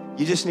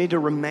 You just need to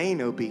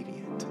remain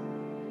obedient.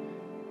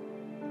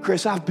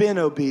 Chris, I've been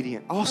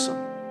obedient.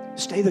 Awesome.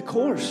 Stay the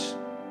course.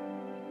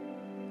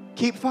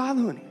 Keep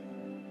following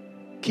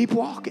Him. Keep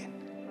walking.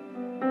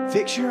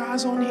 Fix your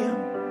eyes on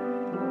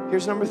Him.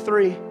 Here's number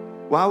 3.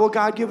 Why will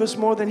God give us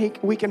more than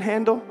we can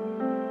handle?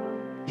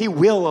 He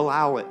will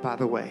allow it, by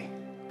the way,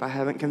 if I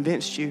haven't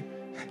convinced you.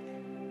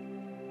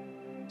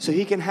 So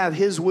He can have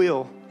His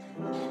will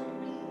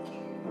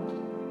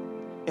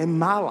in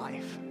my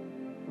life.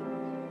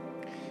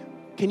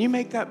 Can you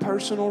make that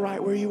personal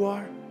right where you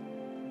are?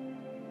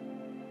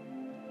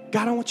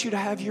 God, I want you to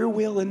have your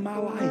will in my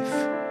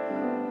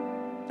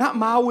life. Not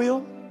my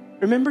will.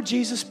 Remember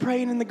Jesus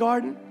praying in the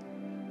garden?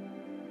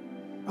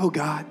 Oh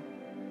God,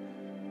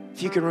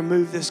 if you can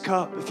remove this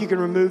cup, if you can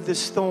remove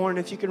this thorn,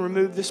 if you can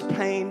remove this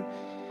pain,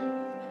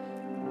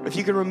 if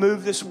you can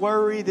remove this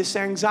worry, this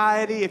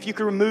anxiety, if you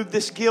can remove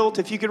this guilt,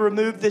 if you can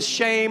remove this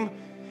shame,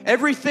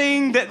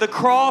 everything that the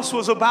cross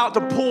was about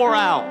to pour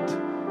out.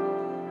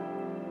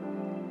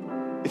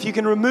 If you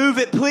can remove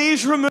it,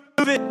 please remove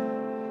it.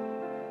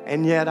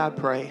 And yet I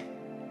pray,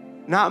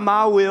 not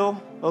my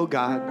will, oh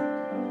God,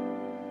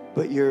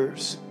 but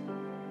yours.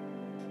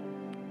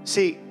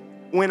 See,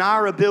 when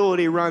our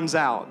ability runs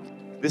out,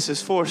 this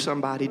is for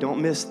somebody,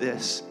 don't miss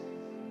this.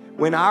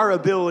 When our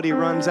ability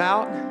runs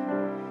out,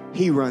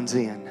 He runs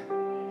in.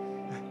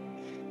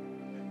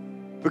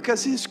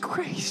 Because His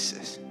grace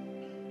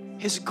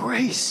is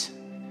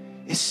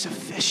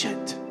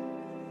sufficient.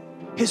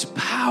 His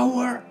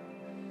power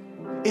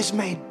is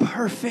made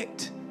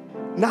perfect,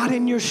 not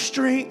in your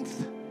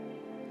strength,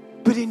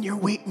 but in your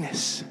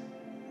weakness.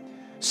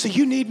 So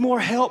you need more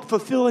help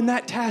fulfilling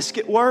that task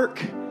at work?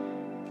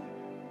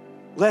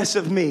 Less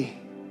of me,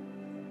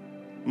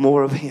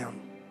 more of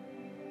Him.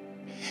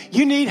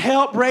 You need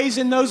help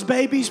raising those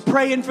babies,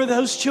 praying for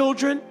those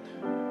children?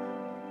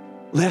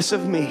 Less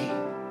of me,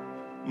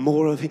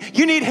 more of Him.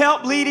 You need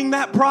help leading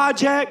that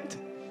project?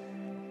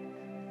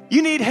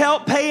 You need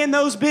help paying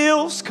those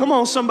bills? Come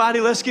on, somebody,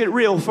 let's get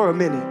real for a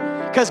minute.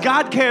 Because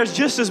God cares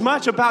just as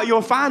much about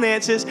your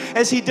finances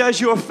as He does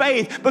your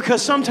faith,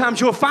 because sometimes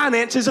your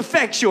finances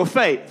affects your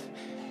faith.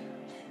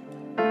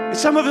 And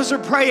some of us are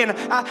praying,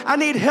 I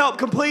need help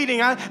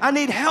completing. I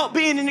need help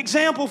being an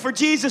example for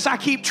Jesus. I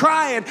keep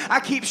trying. I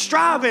keep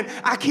striving.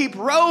 I keep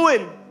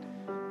rowing.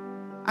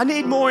 I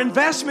need more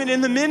investment in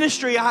the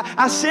ministry.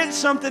 I sense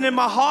something in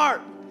my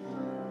heart.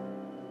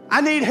 I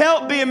need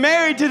help being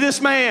married to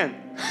this man.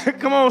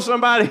 Come on,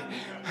 somebody.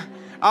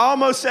 I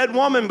almost said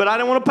woman, but I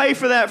didn't want to pay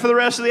for that for the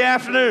rest of the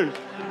afternoon.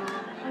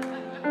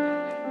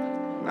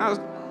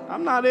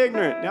 I'm not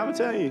ignorant, I'm going to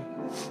tell you.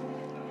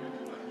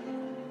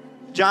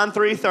 John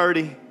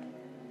 3:30.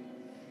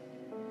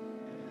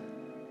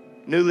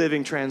 New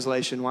Living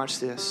Translation, watch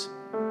this.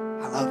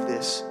 I love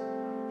this.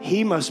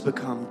 He must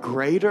become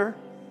greater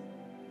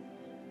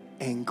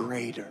and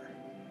greater.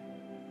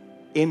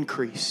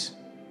 Increase.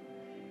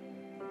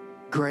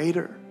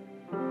 Greater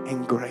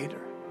and greater.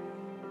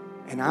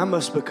 And I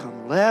must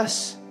become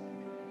less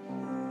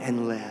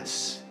and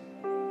less.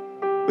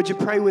 Would you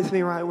pray with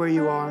me right where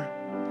you are?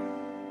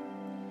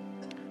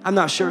 I'm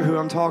not sure who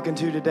I'm talking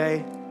to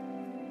today,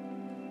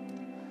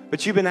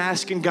 but you've been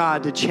asking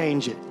God to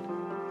change it.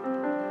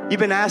 You've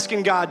been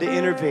asking God to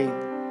intervene.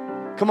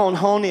 Come on,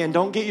 hone in.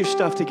 Don't get your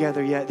stuff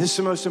together yet. This is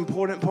the most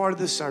important part of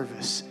the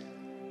service.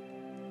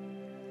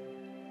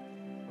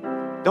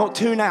 Don't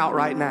tune out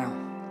right now.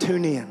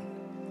 Tune in.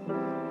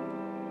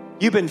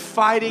 You've been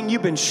fighting.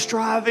 You've been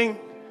striving.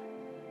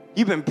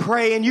 You've been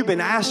praying. You've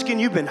been asking.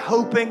 You've been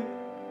hoping.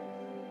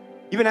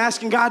 You've been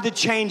asking God to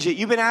change it.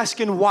 You've been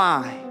asking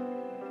why.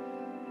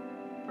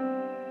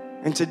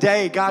 And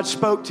today, God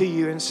spoke to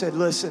you and said,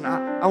 listen,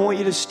 I want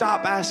you to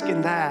stop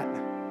asking that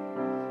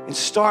and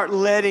start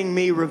letting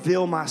me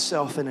reveal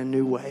myself in a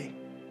new way.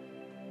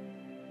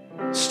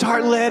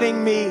 Start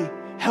letting me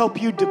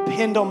help you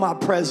depend on my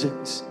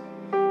presence,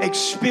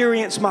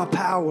 experience my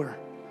power,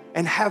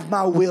 and have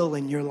my will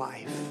in your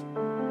life.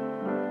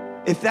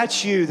 If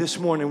that's you this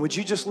morning, would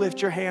you just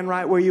lift your hand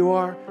right where you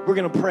are? We're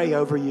going to pray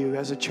over you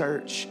as a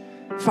church.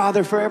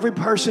 Father, for every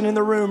person in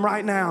the room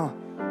right now,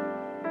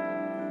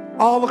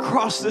 all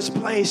across this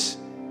place,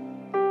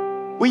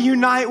 we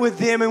unite with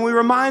them and we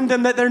remind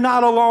them that they're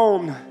not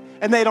alone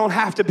and they don't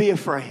have to be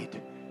afraid.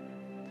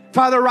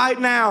 Father, right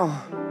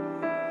now,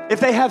 if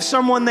they have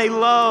someone they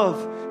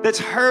love that's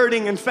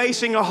hurting and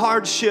facing a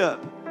hardship,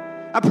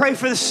 I pray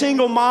for the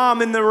single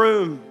mom in the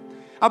room.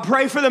 I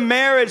pray for the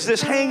marriage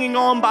that's hanging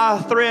on by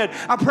a thread.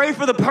 I pray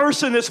for the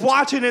person that's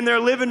watching in their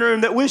living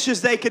room that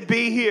wishes they could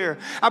be here.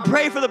 I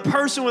pray for the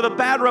person with a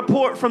bad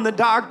report from the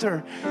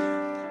doctor.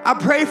 I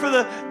pray for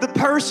the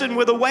person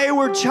with a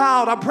wayward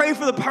child. I pray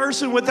for the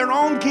person with their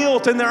own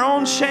guilt and their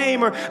own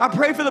shame. Or I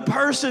pray for the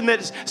person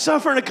that's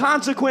suffering the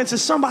consequences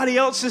of somebody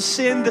else's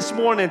sin this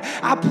morning.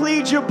 I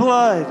plead your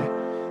blood.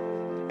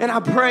 And I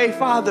pray,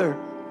 Father,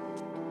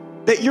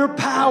 that your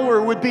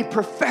power would be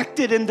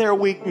perfected in their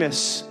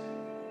weakness.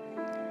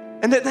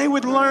 And that they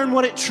would learn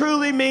what it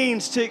truly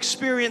means to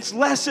experience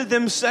less of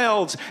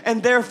themselves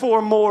and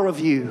therefore more of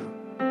you.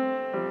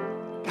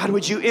 God,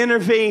 would you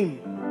intervene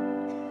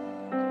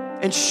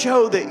and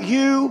show that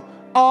you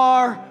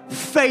are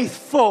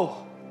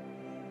faithful?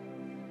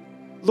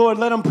 Lord,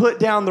 let them put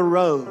down the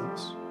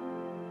robes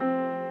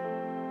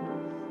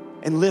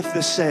and lift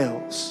the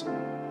sails.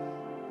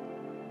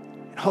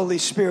 And Holy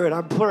Spirit,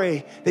 I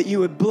pray that you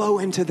would blow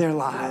into their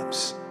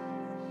lives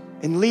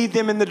and lead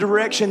them in the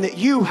direction that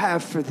you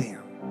have for them.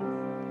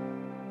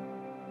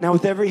 Now,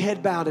 with every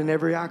head bowed and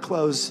every eye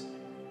closed,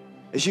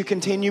 as you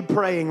continue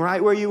praying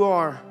right where you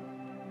are,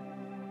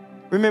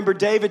 remember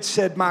David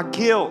said, my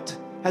guilt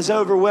has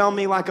overwhelmed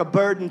me like a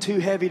burden too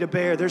heavy to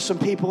bear. There's some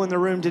people in the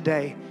room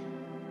today.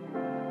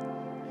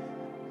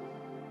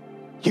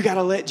 You got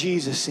to let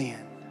Jesus in.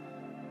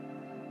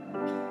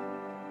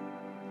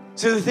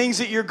 So the things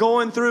that you're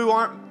going through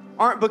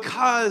aren't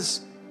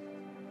because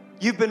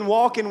you've been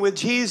walking with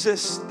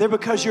Jesus. They're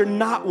because you're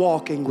not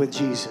walking with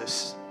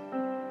Jesus.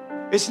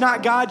 It's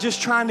not God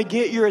just trying to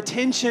get your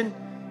attention.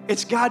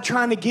 It's God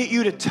trying to get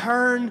you to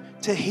turn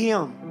to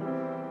Him.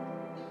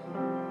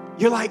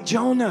 You're like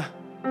Jonah.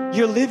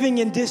 You're living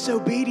in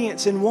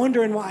disobedience and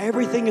wondering why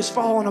everything is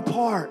falling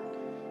apart.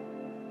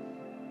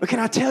 But can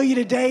I tell you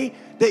today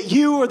that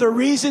you are the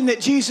reason that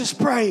Jesus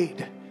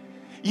prayed?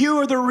 You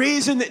are the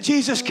reason that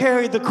Jesus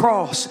carried the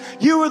cross.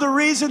 You are the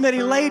reason that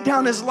He laid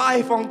down His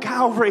life on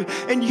Calvary.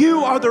 And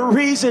you are the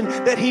reason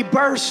that He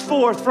burst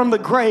forth from the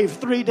grave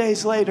 3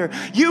 days later.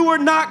 You were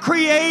not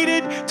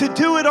created to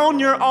do it on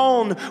your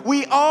own.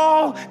 We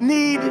all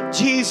need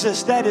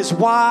Jesus. That is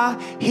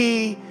why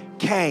He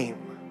came.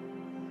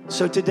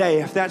 So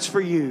today, if that's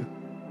for you,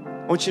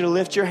 I want you to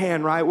lift your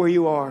hand right where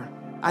you are.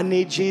 I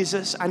need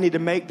Jesus. I need to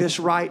make this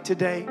right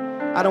today.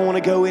 I don't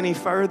want to go any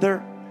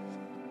further.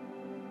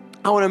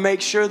 I want to make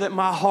sure that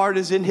my heart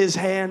is in His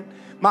hand.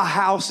 My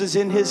house is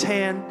in His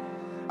hand.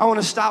 I want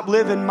to stop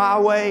living my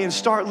way and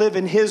start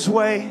living His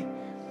way.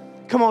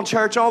 Come on,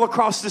 church, all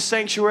across the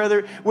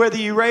sanctuary, whether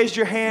you raised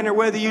your hand or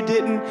whether you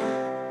didn't,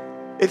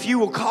 if you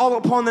will call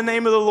upon the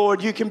name of the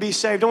Lord, you can be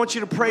saved. I want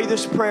you to pray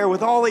this prayer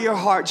with all of your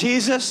heart.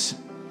 Jesus,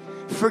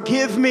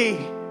 forgive me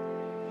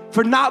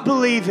for not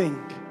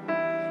believing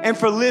and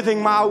for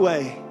living my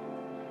way.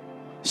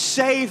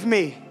 Save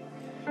me.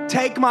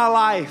 Take my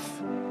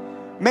life.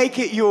 Make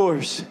it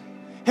yours.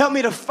 Help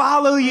me to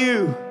follow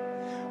you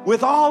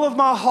with all of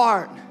my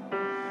heart.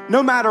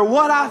 No matter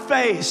what I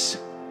face,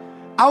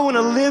 I want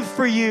to live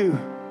for you.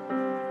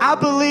 I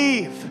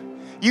believe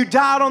you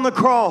died on the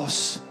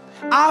cross.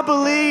 I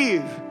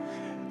believe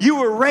you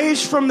were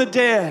raised from the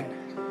dead.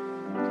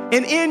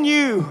 And in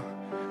you,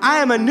 I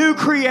am a new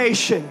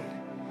creation.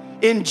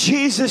 In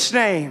Jesus'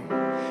 name,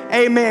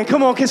 amen.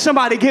 Come on, can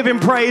somebody give Him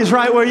praise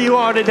right where you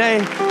are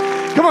today?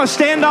 Come on,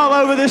 stand all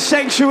over this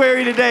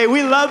sanctuary today.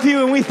 We love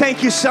you and we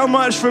thank you so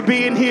much for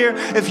being here.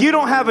 If you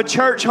don't have a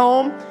church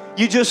home,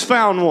 you just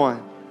found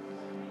one.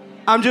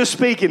 I'm just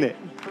speaking it.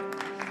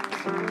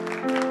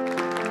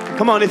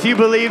 Come on, if you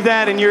believe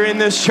that and you're in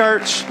this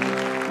church,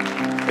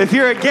 if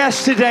you're a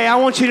guest today, I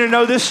want you to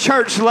know this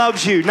church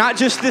loves you. Not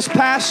just this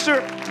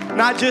pastor,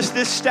 not just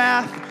this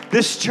staff,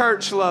 this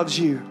church loves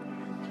you.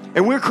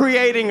 And we're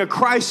creating a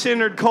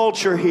Christ-centered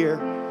culture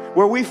here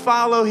where we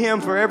follow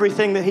Him for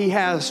everything that He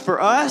has for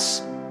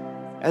us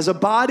as a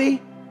body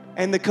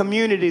and the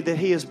community that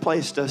He has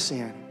placed us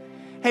in.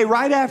 Hey,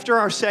 right after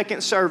our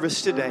second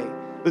service today,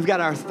 we've got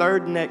our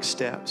third next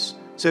steps.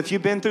 So if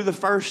you've been through the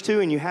first two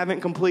and you haven't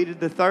completed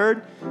the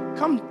third,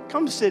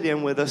 come sit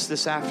in with us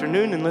this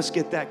afternoon, and let's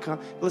get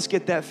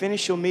that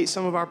finished. You'll meet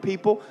some of our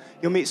people.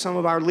 You'll meet some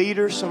of our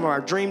leaders, some of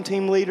our dream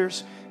team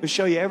leaders. We'll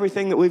show you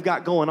everything that we've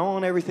got going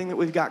on, everything that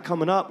we've got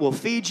coming up. We'll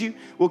feed you.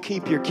 We'll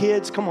keep your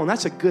kids. Come on,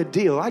 that's a good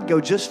deal. I'd go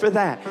just for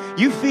that.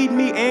 You feed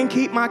me and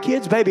keep my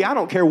kids, baby. I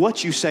don't care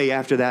what you say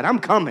after that. I'm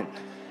coming.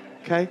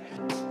 Okay?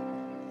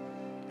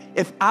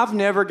 If I've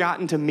never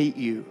gotten to meet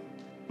you,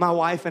 my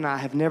wife and I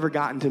have never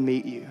gotten to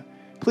meet you,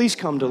 please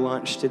come to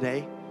lunch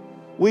today.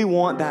 We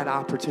want that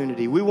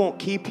opportunity. We won't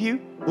keep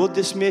you. We'll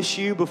dismiss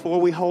you before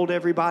we hold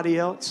everybody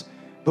else.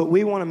 But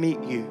we want to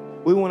meet you.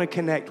 We want to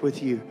connect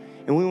with you.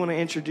 And we want to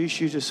introduce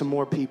you to some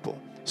more people.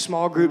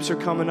 Small groups are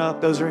coming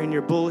up. Those are in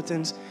your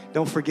bulletins.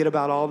 Don't forget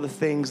about all the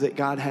things that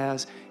God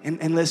has.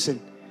 And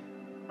listen,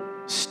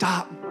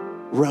 stop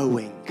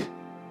rowing.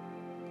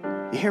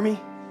 You hear me?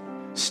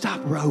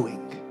 Stop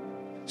rowing.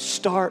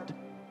 Start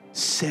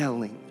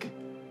sailing.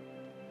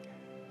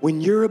 When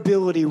your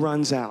ability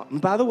runs out, and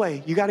by the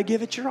way, you got to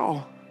give it your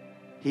all.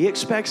 He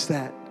expects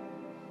that.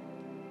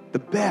 The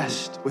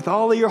best with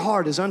all of your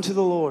heart is unto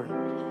the Lord.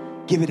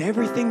 Give it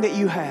everything that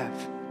you have.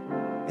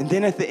 And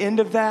then at the end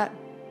of that,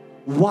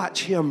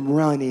 watch Him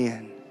run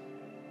in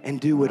and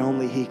do what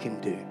only He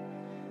can do.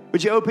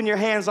 Would you open your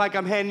hands like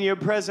I'm handing you a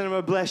present? I'm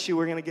going to bless you.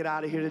 We're going to get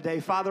out of here today.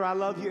 Father, I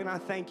love you and I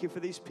thank you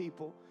for these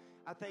people.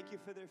 I thank you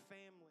for their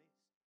family.